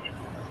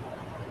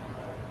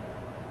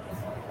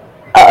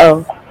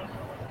 Uh-oh.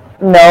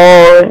 No,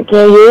 I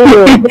can't hear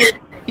you.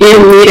 You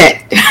didn't need it.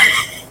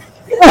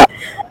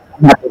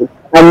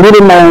 I'm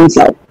muting my own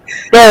self.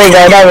 There we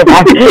go. Now we're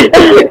back.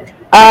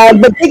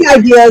 But big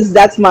ideas,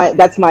 that's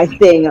my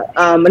thing.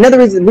 One of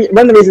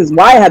the reasons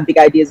why I have big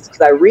ideas is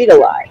because I read a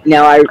lot.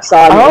 Now, I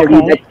saw in the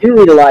interview that you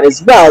read a lot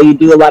as well. You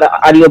do a lot of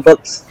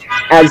audiobooks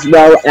as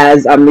well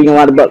as reading a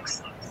lot of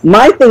books.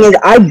 My thing is,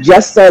 I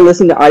just started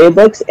listening to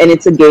audiobooks, and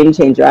it's a game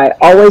changer. I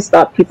always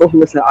thought people who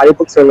listen to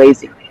audiobooks are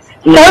lazy.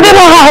 So did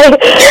I.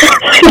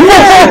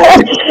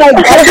 Like,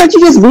 why don't you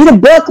just read a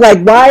book?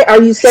 Like, why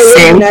are you so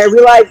lazy? And I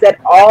realized that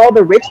all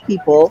the rich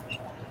people,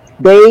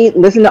 they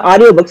listen to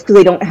audiobooks because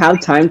they don't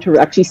have time to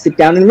actually sit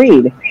down and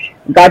read.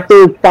 Got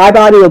through 5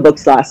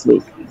 audiobooks last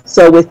week.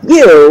 So with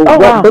you,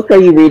 what book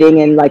are you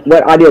reading, and like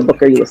what audiobook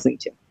are you listening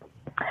to?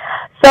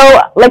 So,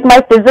 like,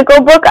 my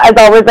physical book is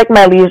always, like,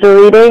 my leisure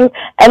reading,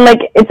 and,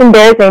 like, it's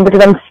embarrassing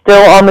because I'm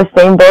still on the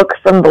same book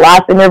from the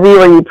last interview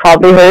where you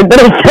probably heard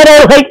that I said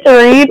I like to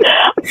read.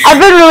 I've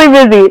been really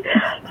busy,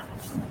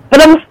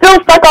 but I'm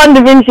still stuck on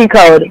Da Vinci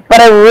Code,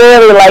 but I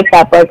really like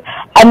that book.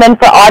 And then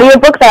for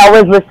audiobooks, I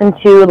always listen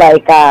to,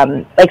 like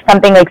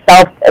something like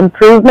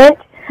self-improvement.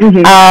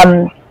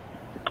 Mm-hmm.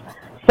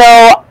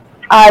 So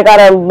I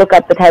gotta look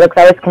up the title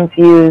because I was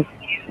confused.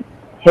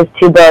 His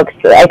 2 books,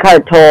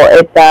 Eckhart Tolle,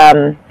 it's,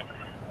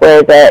 where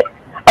is it?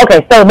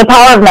 Okay, so The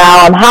Power of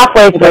Now, I'm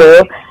halfway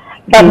through,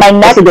 but my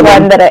next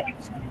one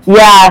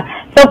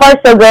so far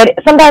so good.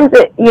 Sometimes,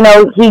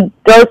 he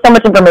throws so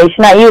much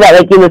information at you that,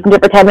 like, you listen to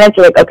it for 10 minutes,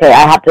 you're like, okay,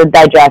 I have to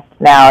digest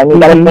now, and you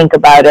gotta think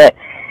about it.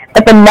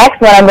 But the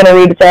next one I'm gonna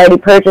read, which I already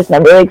purchased, and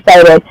I'm really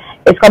excited,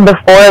 it's called The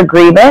 4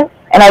 Agreements,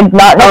 and I'm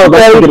not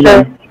necessarily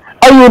sure.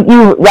 Oh,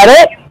 you read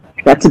it?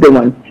 That's a good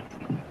one.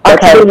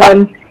 That's a good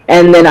one.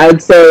 And then I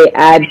would say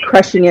add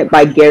Crushing It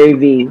by Gary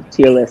Vee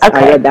to your list.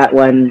 I read that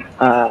one,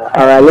 or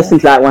I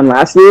listened to that one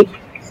last week.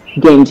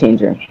 Game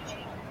changer.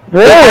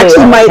 Really?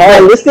 Actually, by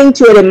listening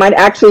to it, it might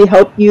actually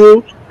help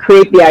you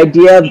create the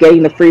idea of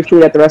getting the free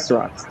food at the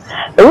restaurants.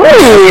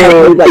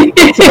 Ooh! Like,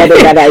 put together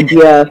that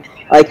idea,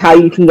 like how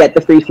you can get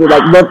the free food,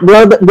 like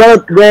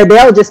where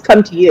they'll just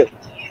come to you.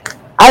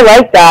 I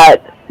like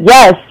that.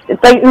 Yes,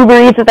 it's like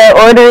Uber Eats without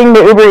ordering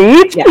the Uber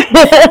Eats. Yeah.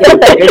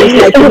 You're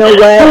just like, you know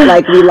what?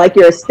 Like, we like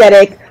your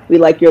aesthetic, we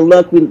like your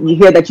look, we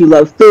hear that you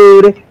love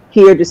food.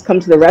 Here, just come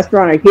to the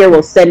restaurant, or here,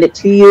 we'll send it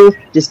to you.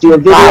 Just do a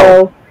video.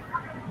 Wow.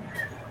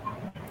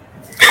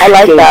 I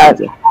like that.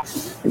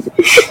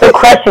 So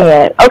Crushing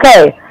It.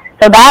 Okay,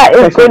 so that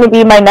is going to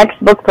be my next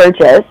book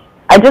purchase.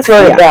 I just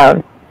wrote it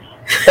down.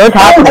 It's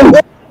happening.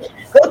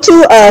 Go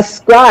to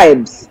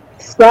Scribes.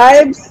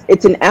 Scribes,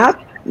 it's an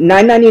app,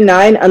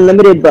 $9.99,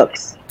 unlimited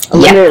books.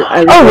 Unlimited,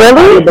 oh,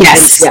 really?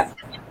 Yes. Yeah.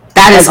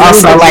 That is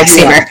also a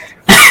lifesaver.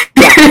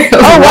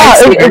 Oh,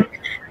 wow.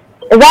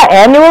 Is that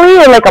annually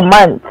or like a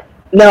month?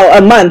 No,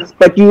 a month,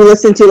 but you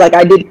listen to, like,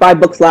 I did 5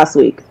 books last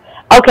week.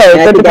 Okay,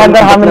 so it depends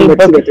on how many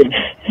books.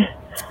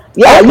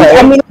 Yeah, okay.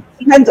 I mean, it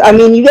depends. I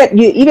mean, even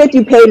if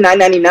you pay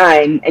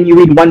 $9.99 and you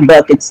read one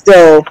book, it's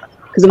still,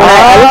 because when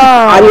I listened to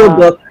an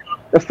audiobook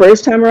the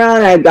first time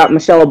around, I got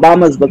Michelle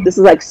Obama's book. This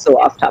is like so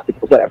off topic,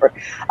 but whatever.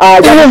 I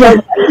got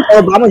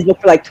Michelle Obama's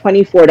book for like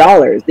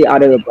 $24, the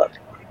audiobook.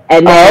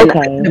 And then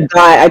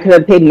I could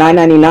have paid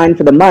 $9.99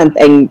 for the month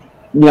and,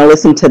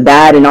 listen to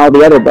that and all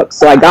the other books.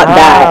 So I got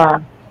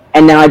that,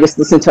 and now I just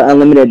listen to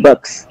unlimited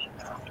books.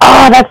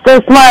 Oh, that's so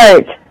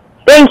smart.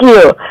 Thank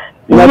you.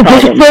 No you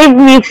problem. just saved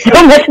me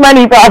so much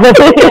money, probably.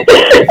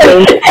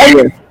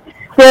 and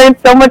shared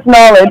so much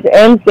knowledge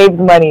and saved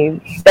money.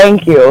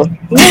 Thank you.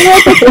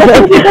 That's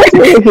what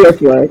we're here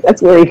for.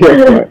 That's what we're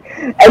here for.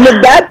 And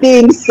with that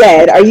being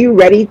said, are you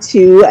ready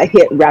to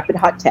hit Rapid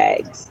Hot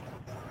Tags?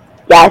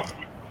 Yes.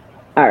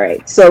 All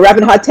right. So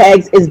Rapid Hot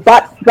Tags is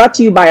brought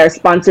to you by our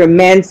sponsor,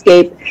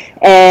 Manscaped.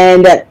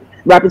 And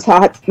Rapid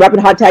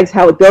Hot Tags,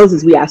 how it goes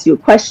is we ask you a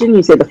question.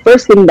 You say the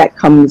first thing that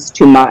comes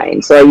to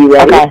mind. So are you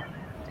ready? Okay.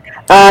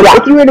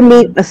 If you were to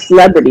meet a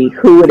celebrity,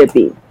 who would it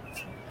be?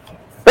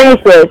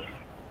 Bracelets.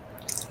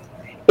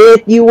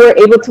 If you were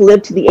able to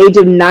live to the age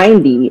of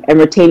 90 and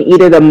retain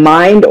either the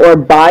mind or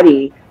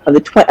body of a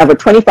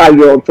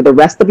 25-year-old for the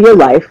rest of your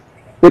life,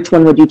 which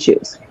one would you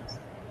choose?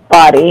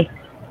 Body.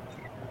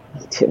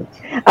 Me too.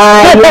 Your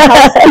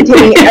house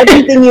containing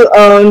everything you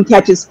own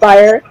catches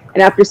fire,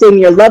 and after saving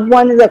your loved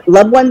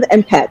ones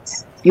and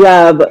pets, you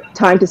have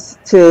time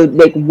to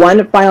make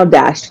one final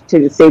dash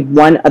to save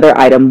one other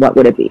item. What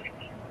would it be?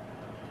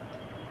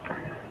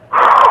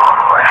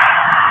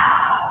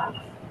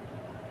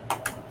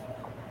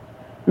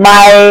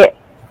 My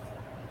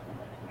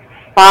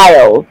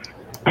files.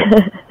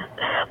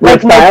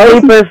 Like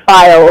my paper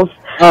files.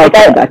 Oh,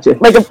 okay, gotcha.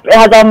 It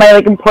has all my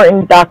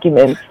important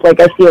documents.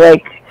 I feel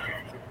like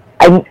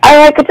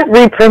I could just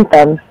reprint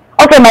them.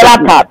 Okay, my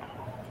laptop.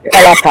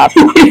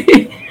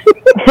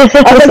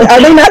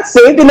 Are they not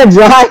saved in a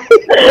drive?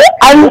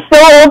 I'm so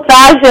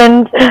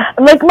old-fashioned.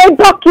 I'm like, my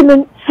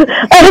documents.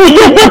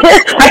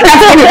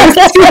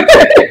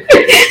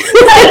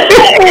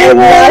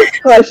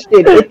 Last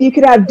question. If you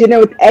could have dinner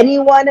with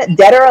anyone,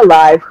 dead or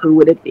alive, who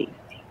would it be?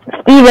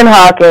 Stephen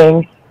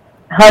Hawking.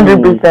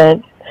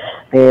 100%.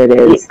 There it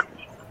is.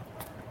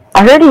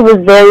 I heard he was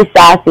very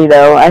sassy,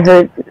 though. I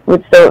heard,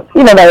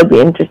 that would be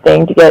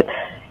interesting to get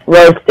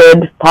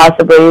roasted,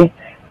 possibly,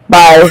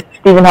 by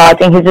Stephen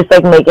Hawking. He's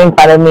just, making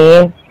fun of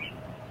me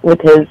with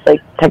his,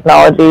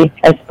 technology,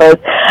 I suppose.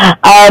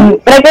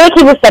 But I feel like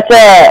he was such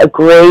a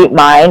great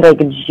mind, a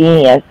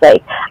genius.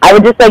 I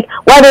would just,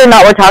 whether or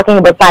not we're talking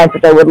about science,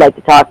 which I would like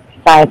to talk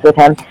science with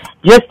him,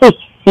 just to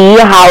see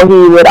how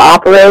he would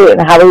operate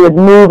and how he would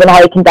move and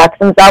how he conducts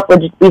himself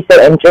would just be so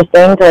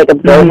interesting to,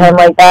 observe him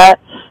like that.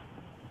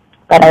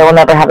 But I will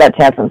never have that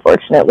chance,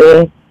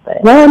 unfortunately.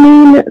 But. Well, I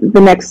mean, the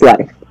next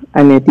life.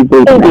 I mean, if you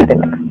believe in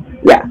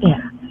that.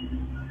 Yeah.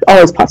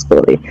 Always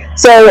possibility.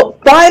 So,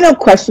 final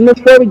question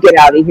before we get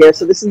out of here.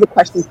 So, this is the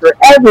question for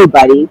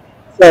everybody.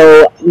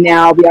 So,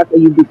 now, Bianca,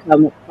 you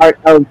become part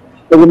of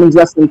the Women's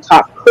Wrestling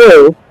Talk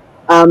crew.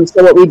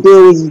 So, what we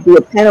do is do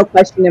a panel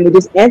question, and we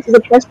just answer the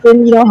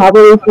question,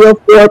 however we feel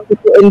for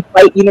people in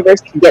Fight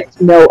Universe to get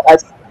to know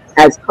us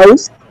as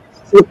hosts.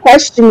 So, the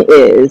question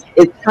is,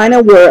 if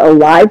China were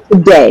alive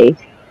today,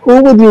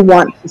 who would you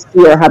want to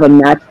see or have a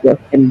match with,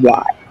 and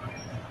why?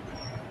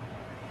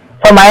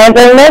 So, am I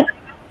answering this?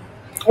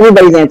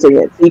 Everybody's answering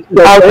it. So you can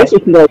go first, you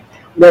can go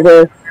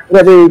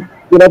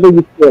whatever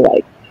you feel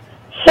like.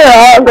 Sure,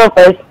 I'll go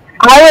first.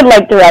 I would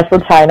like to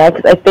wrestle China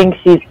because I think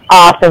she's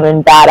awesome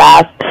and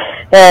badass.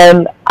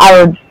 And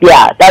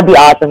that'd be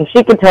awesome.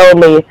 She could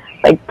totally,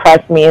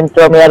 press me and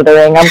throw me out of the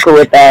ring. I'm cool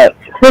with that.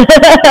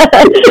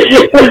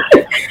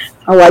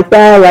 I like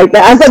that. I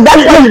was like,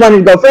 that's why you wanted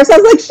to go first. I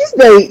was like, she's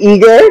very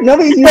eager.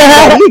 Nobody's usually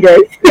that eager.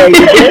 Very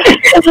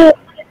eager.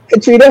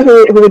 Katrina,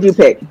 who would you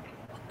pick?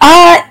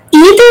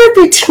 Either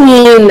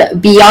between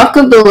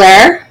Bianca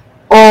Belair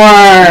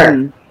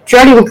or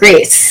Jordan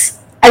Grace.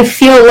 I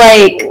feel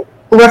like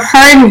with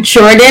her and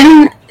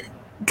Jordan,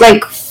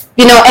 like,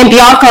 you know, and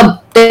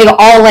Bianca, they're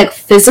all like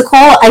physical.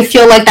 I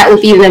feel like that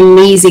would be an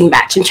amazing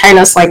match. And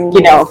Chyna's like,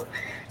 you know,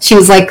 she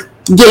was like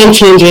game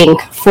changing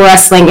for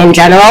wrestling in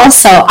general.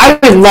 So I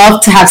would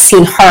love to have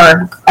seen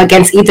her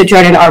against either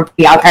Jordan or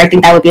Bianca. I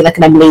think that would be like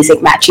an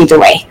amazing match either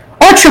way.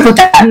 Or triple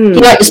threat. You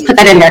know what? Just put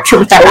that in there.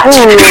 Triple threat match.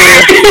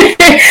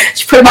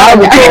 Just put that in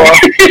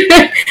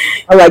there.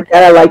 I like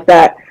that. I like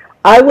that.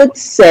 I would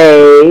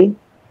say,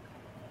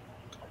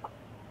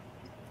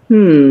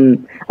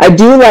 I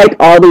do like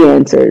all the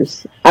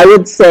answers. I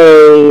would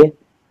say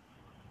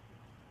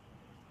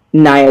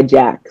Nia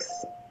Jax.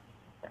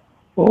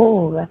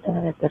 Oh, that's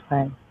another good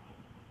one.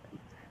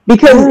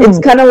 Because it's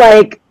kind of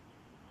like,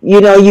 you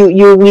know,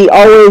 we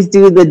always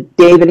do the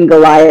David and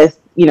Goliath,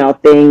 you know,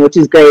 thing, which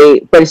is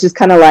great, but it's just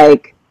kind of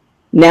like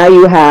now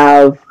you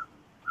have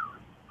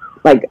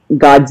like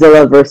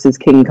Godzilla versus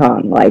King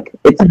Kong. Like,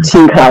 it's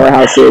two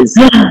powerhouses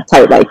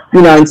type, like,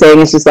 you know what I'm saying?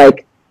 It's just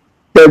like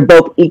they're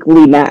both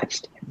equally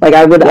matched. Like,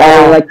 I would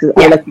like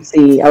to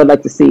see.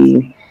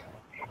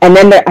 And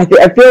then I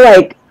feel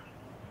like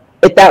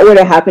if that were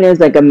to happen as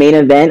like a main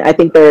event, I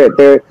think they're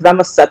because I'm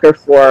a sucker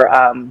for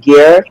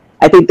gear.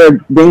 I think their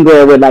ring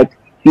gear would like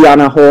be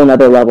on a whole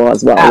nother level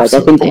as well.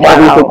 Absolutely. Like,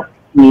 I think everything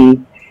would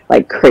be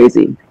like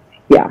crazy.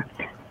 Yeah.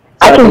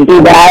 I can see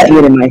that. See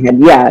it in my head.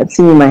 Yeah, it's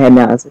in my head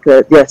now. It's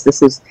like, yes,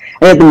 this is,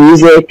 and the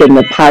music and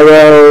the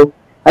pyro.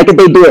 Like, if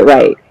they do it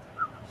right.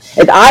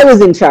 If I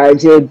was in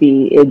charge, it'd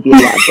be a lot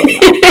going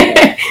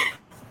on.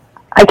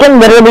 I can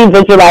literally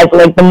visualize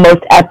like the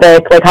most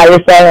epic, like how you're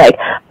saying, like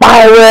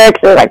fireworks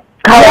or like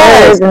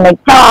colors and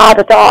like da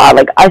da da.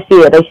 Like, I see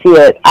it.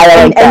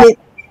 I like that.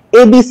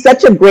 It'd be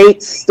such a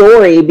great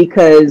story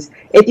because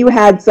if you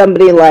had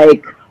somebody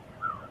like,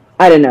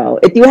 I don't know,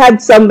 if you have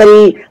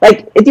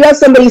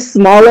somebody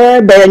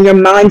smaller, then your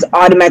mind's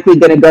automatically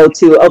going to go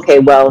to, okay,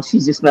 well,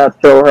 she's just going to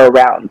throw her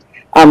around.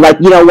 Like,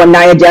 you know, when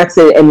Nia Jax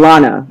and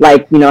Lana,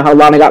 like, you know, how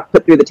Lana got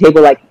put through the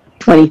table like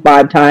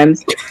 25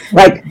 times.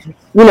 Like,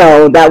 you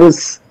know, that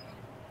was,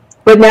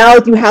 but now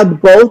if you have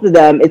both of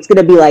them, it's going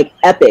to be like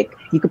epic.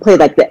 You can play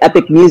like the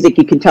epic music.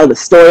 You can tell the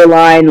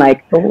storyline.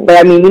 Like, but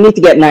I mean, we need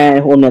to get Nia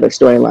a whole nother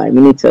storyline.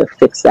 We need to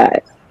fix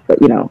that.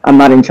 But, you know, I'm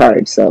not in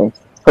charge, so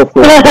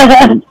hopefully.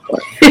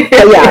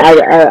 But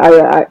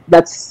yeah,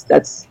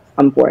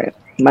 I'm for it.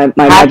 My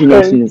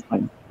imagination is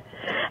fun.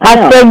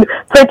 Hashtag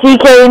put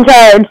TK in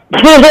charge.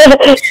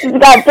 She's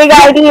got big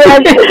ideas.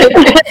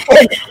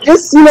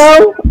 Just, you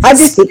know, I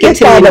just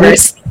pick all them.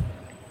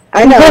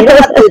 I know, you don't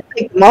have to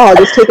take them all.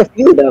 Just take a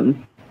few of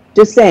them.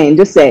 Just saying.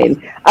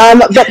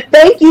 But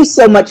thank you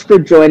so much for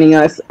joining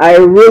us. I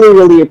really,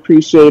 really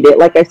appreciate it.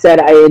 Like I said,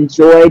 I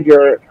enjoyed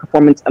your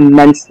performance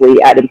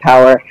immensely at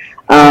Empower.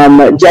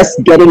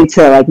 Just getting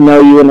to like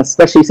know you, and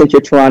especially since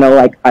you're Toronto,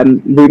 like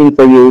I'm rooting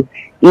for you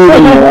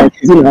even more.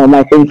 You know,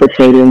 my thing for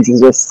Canadians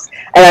is just,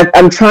 and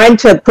I'm trying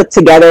to put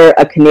together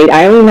a Canadian.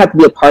 I don't even have to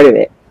be a part of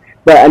it,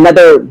 but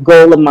another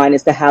goal of mine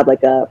is to have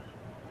like a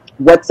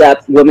What's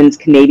Up Women's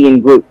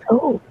Canadian group.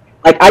 Oh.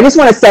 Like, I just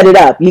want to set it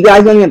up. You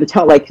guys don't even have to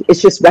tell. Like,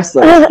 it's just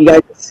wrestlers. You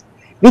guys,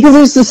 because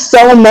there's just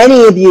so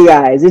many of you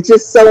guys. It's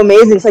just so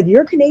amazing. It's like,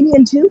 you're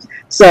Canadian too.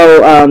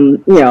 So,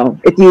 you know,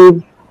 if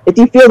you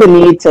feel the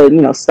need to,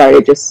 you know, start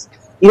it, just,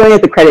 you don't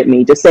have to credit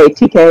me. Just say,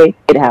 TK,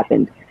 it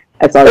happened.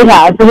 That's all. It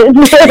happened.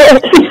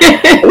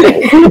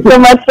 Thank you so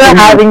much for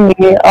having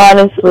me,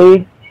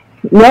 honestly.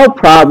 No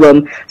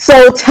problem.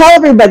 So tell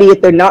everybody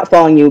if they're not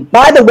following you.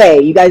 By the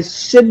way, you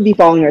guys should be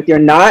following her. If you're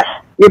not,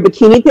 your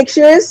bikini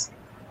pictures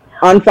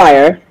on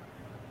fire.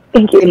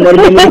 Thank you. And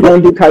motivated me to go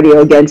and do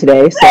cardio again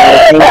today. So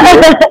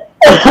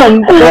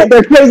thank you.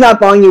 If they're not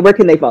following you, where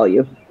can they follow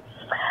you?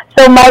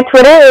 So my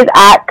Twitter is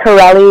at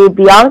Carelli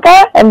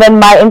Bianca, and then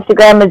my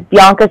Instagram is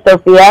Bianca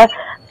Sophia.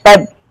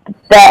 But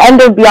the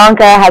end of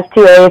Bianca has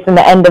 2 A's, and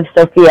the end of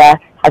Sophia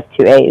has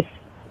 2 A's.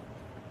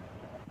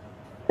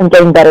 I'm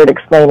getting better at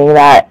explaining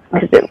that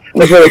because it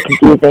was really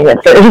confusing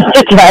at first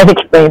to try to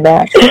explain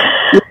that.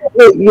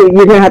 You're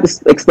going to have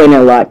to explain it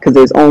a lot because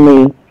there's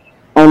only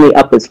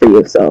uppers for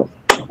you. So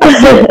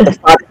the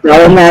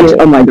 $5 match,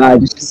 oh my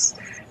God, it's just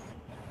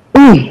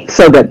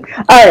so good.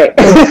 All right.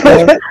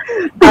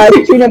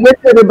 Katrina, where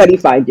can everybody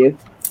find you?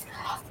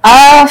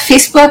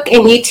 Facebook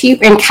and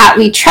YouTube and Cat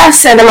We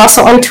Trust, and I'm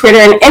also on Twitter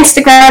and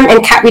Instagram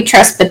and Cat We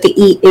Trust, but the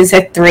E is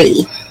a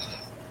 3.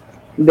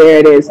 There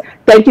it is.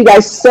 Thank you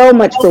guys so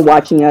much for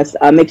watching us.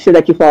 Make sure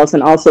that you follow us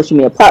on all social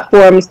media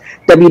platforms,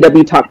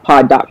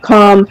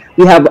 www.talkpod.com.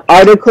 We have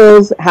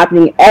articles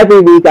happening every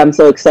week. I'm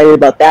so excited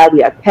about that.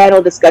 We have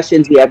panel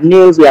discussions, we have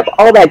news, we have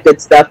all that good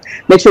stuff.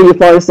 Make sure you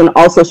follow us on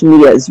all social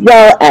media as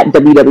well at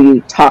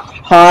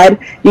www.talkpod.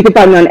 You can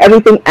find me on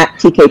everything at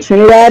TK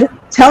Trinidad.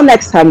 Till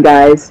next time,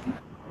 guys.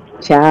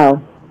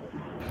 Ciao.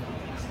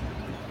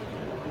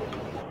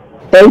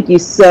 Thank you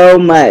so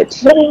much.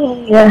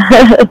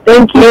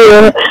 Thank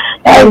you.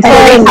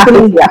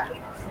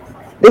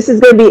 This is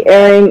going to be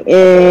airing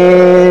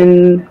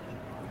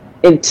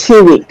in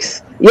 2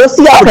 weeks. You'll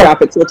see all the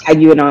graphics. We'll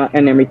tag you in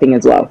and everything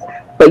as well.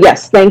 But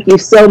yes, thank you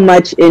so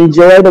much.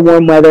 Enjoy the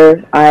warm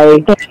weather.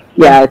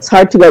 It's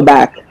hard to go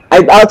back.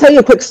 I'll tell you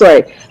a quick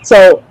story.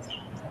 So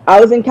I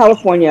was in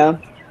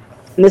California,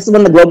 and this is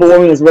when the global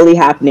warming was really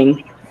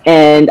happening.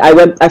 And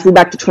I flew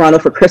back to Toronto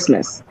for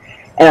Christmas,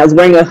 and I was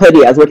wearing a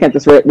hoodie. I was working at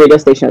this radio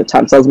station at the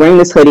time, so I was wearing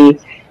this hoodie.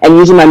 And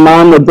usually my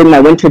mom would bring my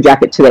winter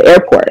jacket to the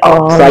airport. So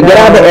I get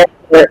out of the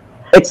airport.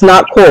 It's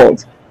not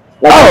cold.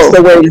 Like, I'm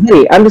still wearing a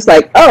hoodie. I'm just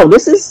like, oh,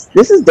 this is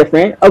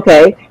different.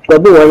 Okay,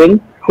 global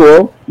warming,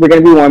 cool. We're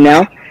gonna be warm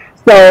now.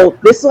 So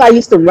this is what I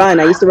used to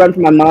run. I used to run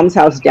from my mom's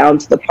house down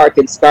to the park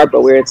in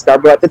Scarborough. We were in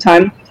Scarborough at the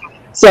time.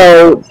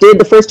 So did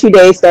the first 2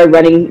 days, started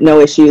running, no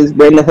issues,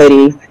 wearing the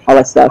hoodie, all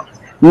that stuff.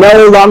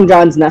 No long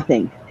johns,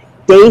 nothing.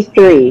 Day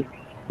 3,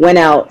 went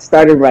out,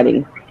 started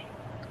running.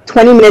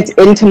 20 minutes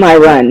into my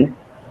run,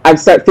 I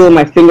start feeling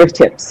my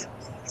fingertips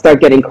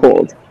start getting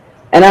cold.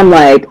 And I'm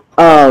like,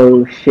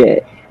 oh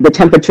shit, the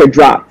temperature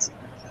dropped.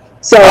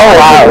 So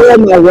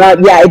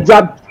it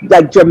dropped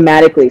like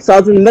dramatically. So I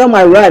was in the middle of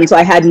my run, so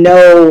I had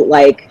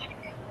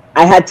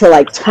I had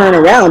to turn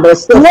around, but it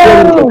was still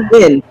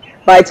in.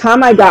 By the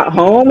time I got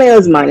home, it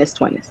was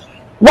 -20.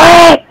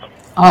 What?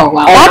 Oh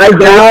wow! And I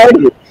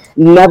vowed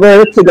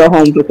never to go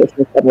home for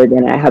Christmas ever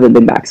again. I haven't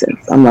been back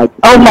since. I'm like,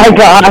 oh my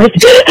gosh,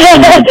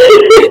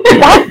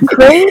 that's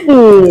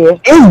crazy.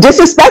 It's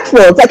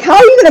disrespectful. It's like, how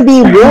are you gonna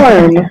be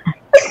warm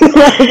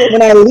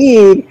when I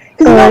leave?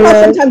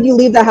 Because sometimes you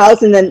leave the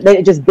house and then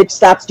it just bitch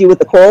slaps you with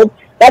the cold.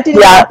 That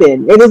didn't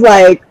happen. It was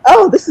like,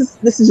 oh, this is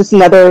just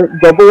another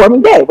global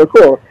warming day. We're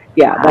cool.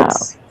 Yeah,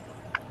 that's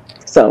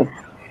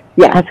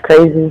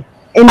crazy.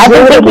 I've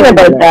been thinking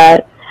about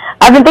that.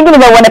 I've been thinking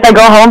about when if I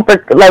go home for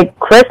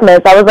Christmas,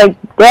 I was like,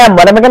 damn,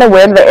 what am I gonna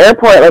wear to the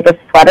airport? Like a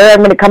sweater?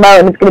 I'm gonna come out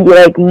and it's gonna be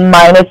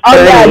 -30. Oh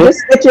yeah,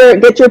 just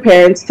get your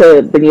parents to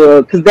bring you,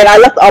 because then I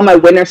left all my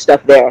winter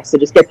stuff there, so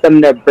just get them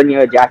to bring you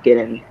a jacket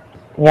and.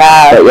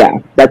 Yeah, but yeah,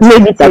 that's too.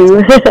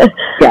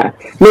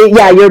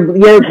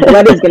 Your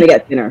blood is gonna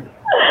get thinner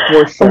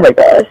for sure. Oh my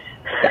gosh.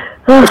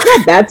 Yeah. It's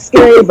not that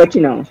scary, but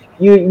you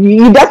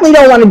definitely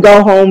don't want to go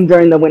home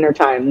during the winter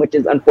time, which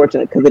is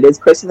unfortunate because it is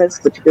Christmas.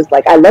 But you're just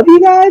like, I love you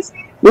guys.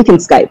 We can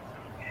Skype.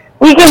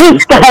 Yeah.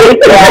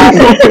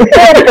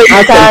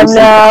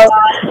 Now.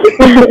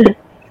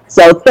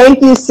 So thank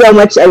you so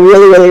much. I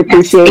really, really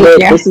appreciate it.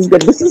 You. This is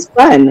good. This is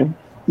fun.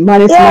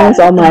 Minus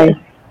all my,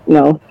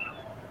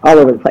 all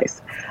over the place.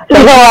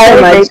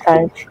 Thank you so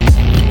much.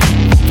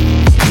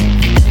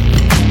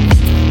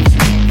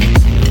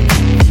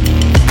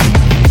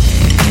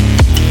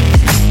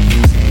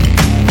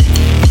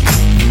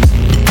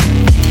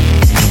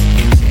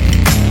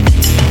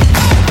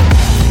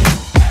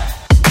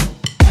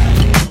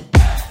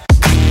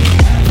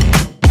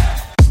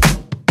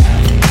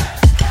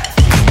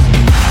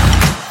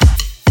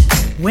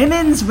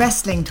 Women's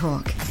Wrestling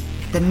Talk,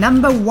 the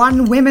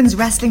 #1 women's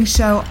wrestling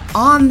show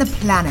on the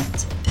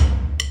planet.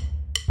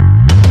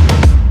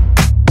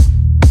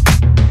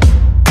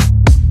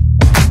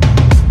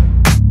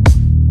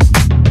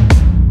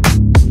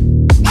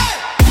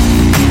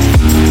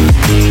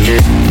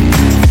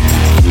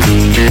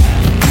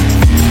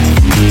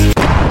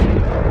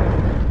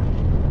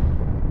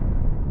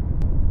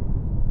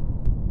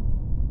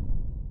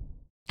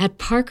 At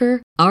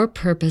Parker, our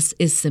purpose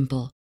is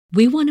simple.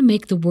 We want to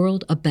make the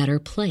world a better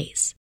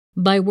place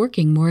by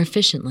working more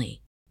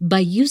efficiently, by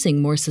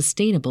using more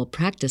sustainable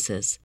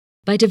practices,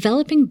 by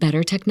developing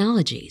better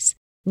technologies.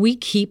 We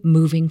keep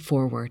moving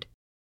forward.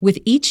 With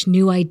each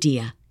new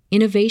idea,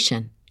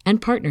 innovation,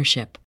 and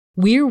partnership,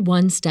 we're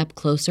one step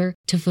closer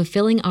to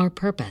fulfilling our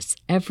purpose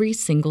every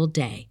single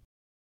day.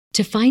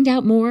 To find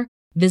out more,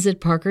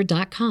 visit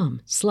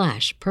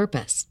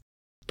parker.com/purpose.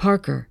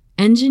 Parker,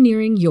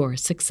 engineering your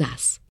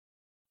success.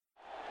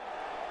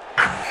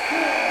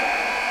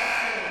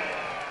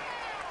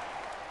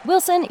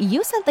 Wilson,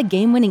 you sent the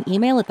game-winning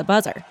email at the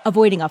buzzer,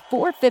 avoiding a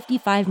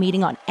 4:55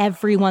 meeting on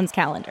everyone's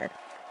calendar.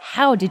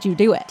 How did you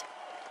do it?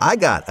 I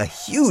got a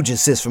huge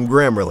assist from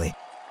Grammarly,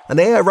 an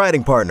AI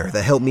writing partner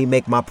that helped me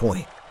make my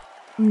point.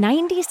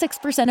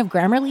 96% of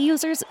Grammarly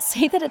users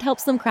say that it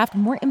helps them craft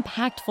more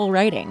impactful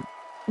writing.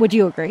 Would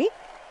you agree?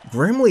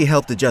 Grammarly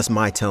helped adjust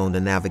my tone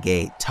to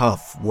navigate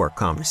tough work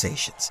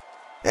conversations.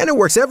 And it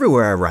works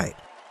everywhere I write,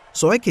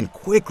 so I can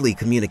quickly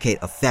communicate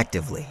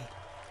effectively.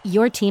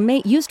 Your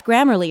teammate used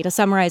Grammarly to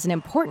summarize an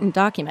important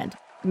document,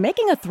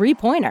 making a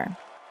 3-pointer.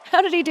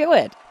 How did he do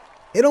it?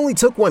 It only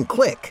took one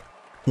click.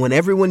 When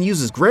everyone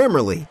uses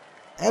Grammarly,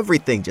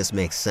 everything just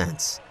makes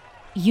sense.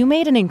 You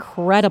made an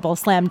incredible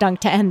slam dunk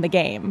to end the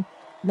game.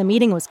 The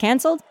meeting was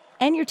canceled,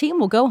 and your team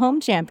will go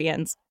home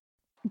champions.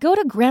 Go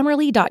to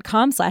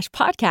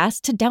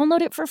Grammarly.com/podcast to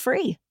download it for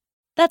free.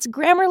 That's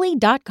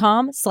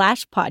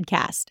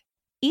Grammarly.com/podcast.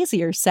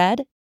 Easier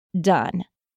said, done.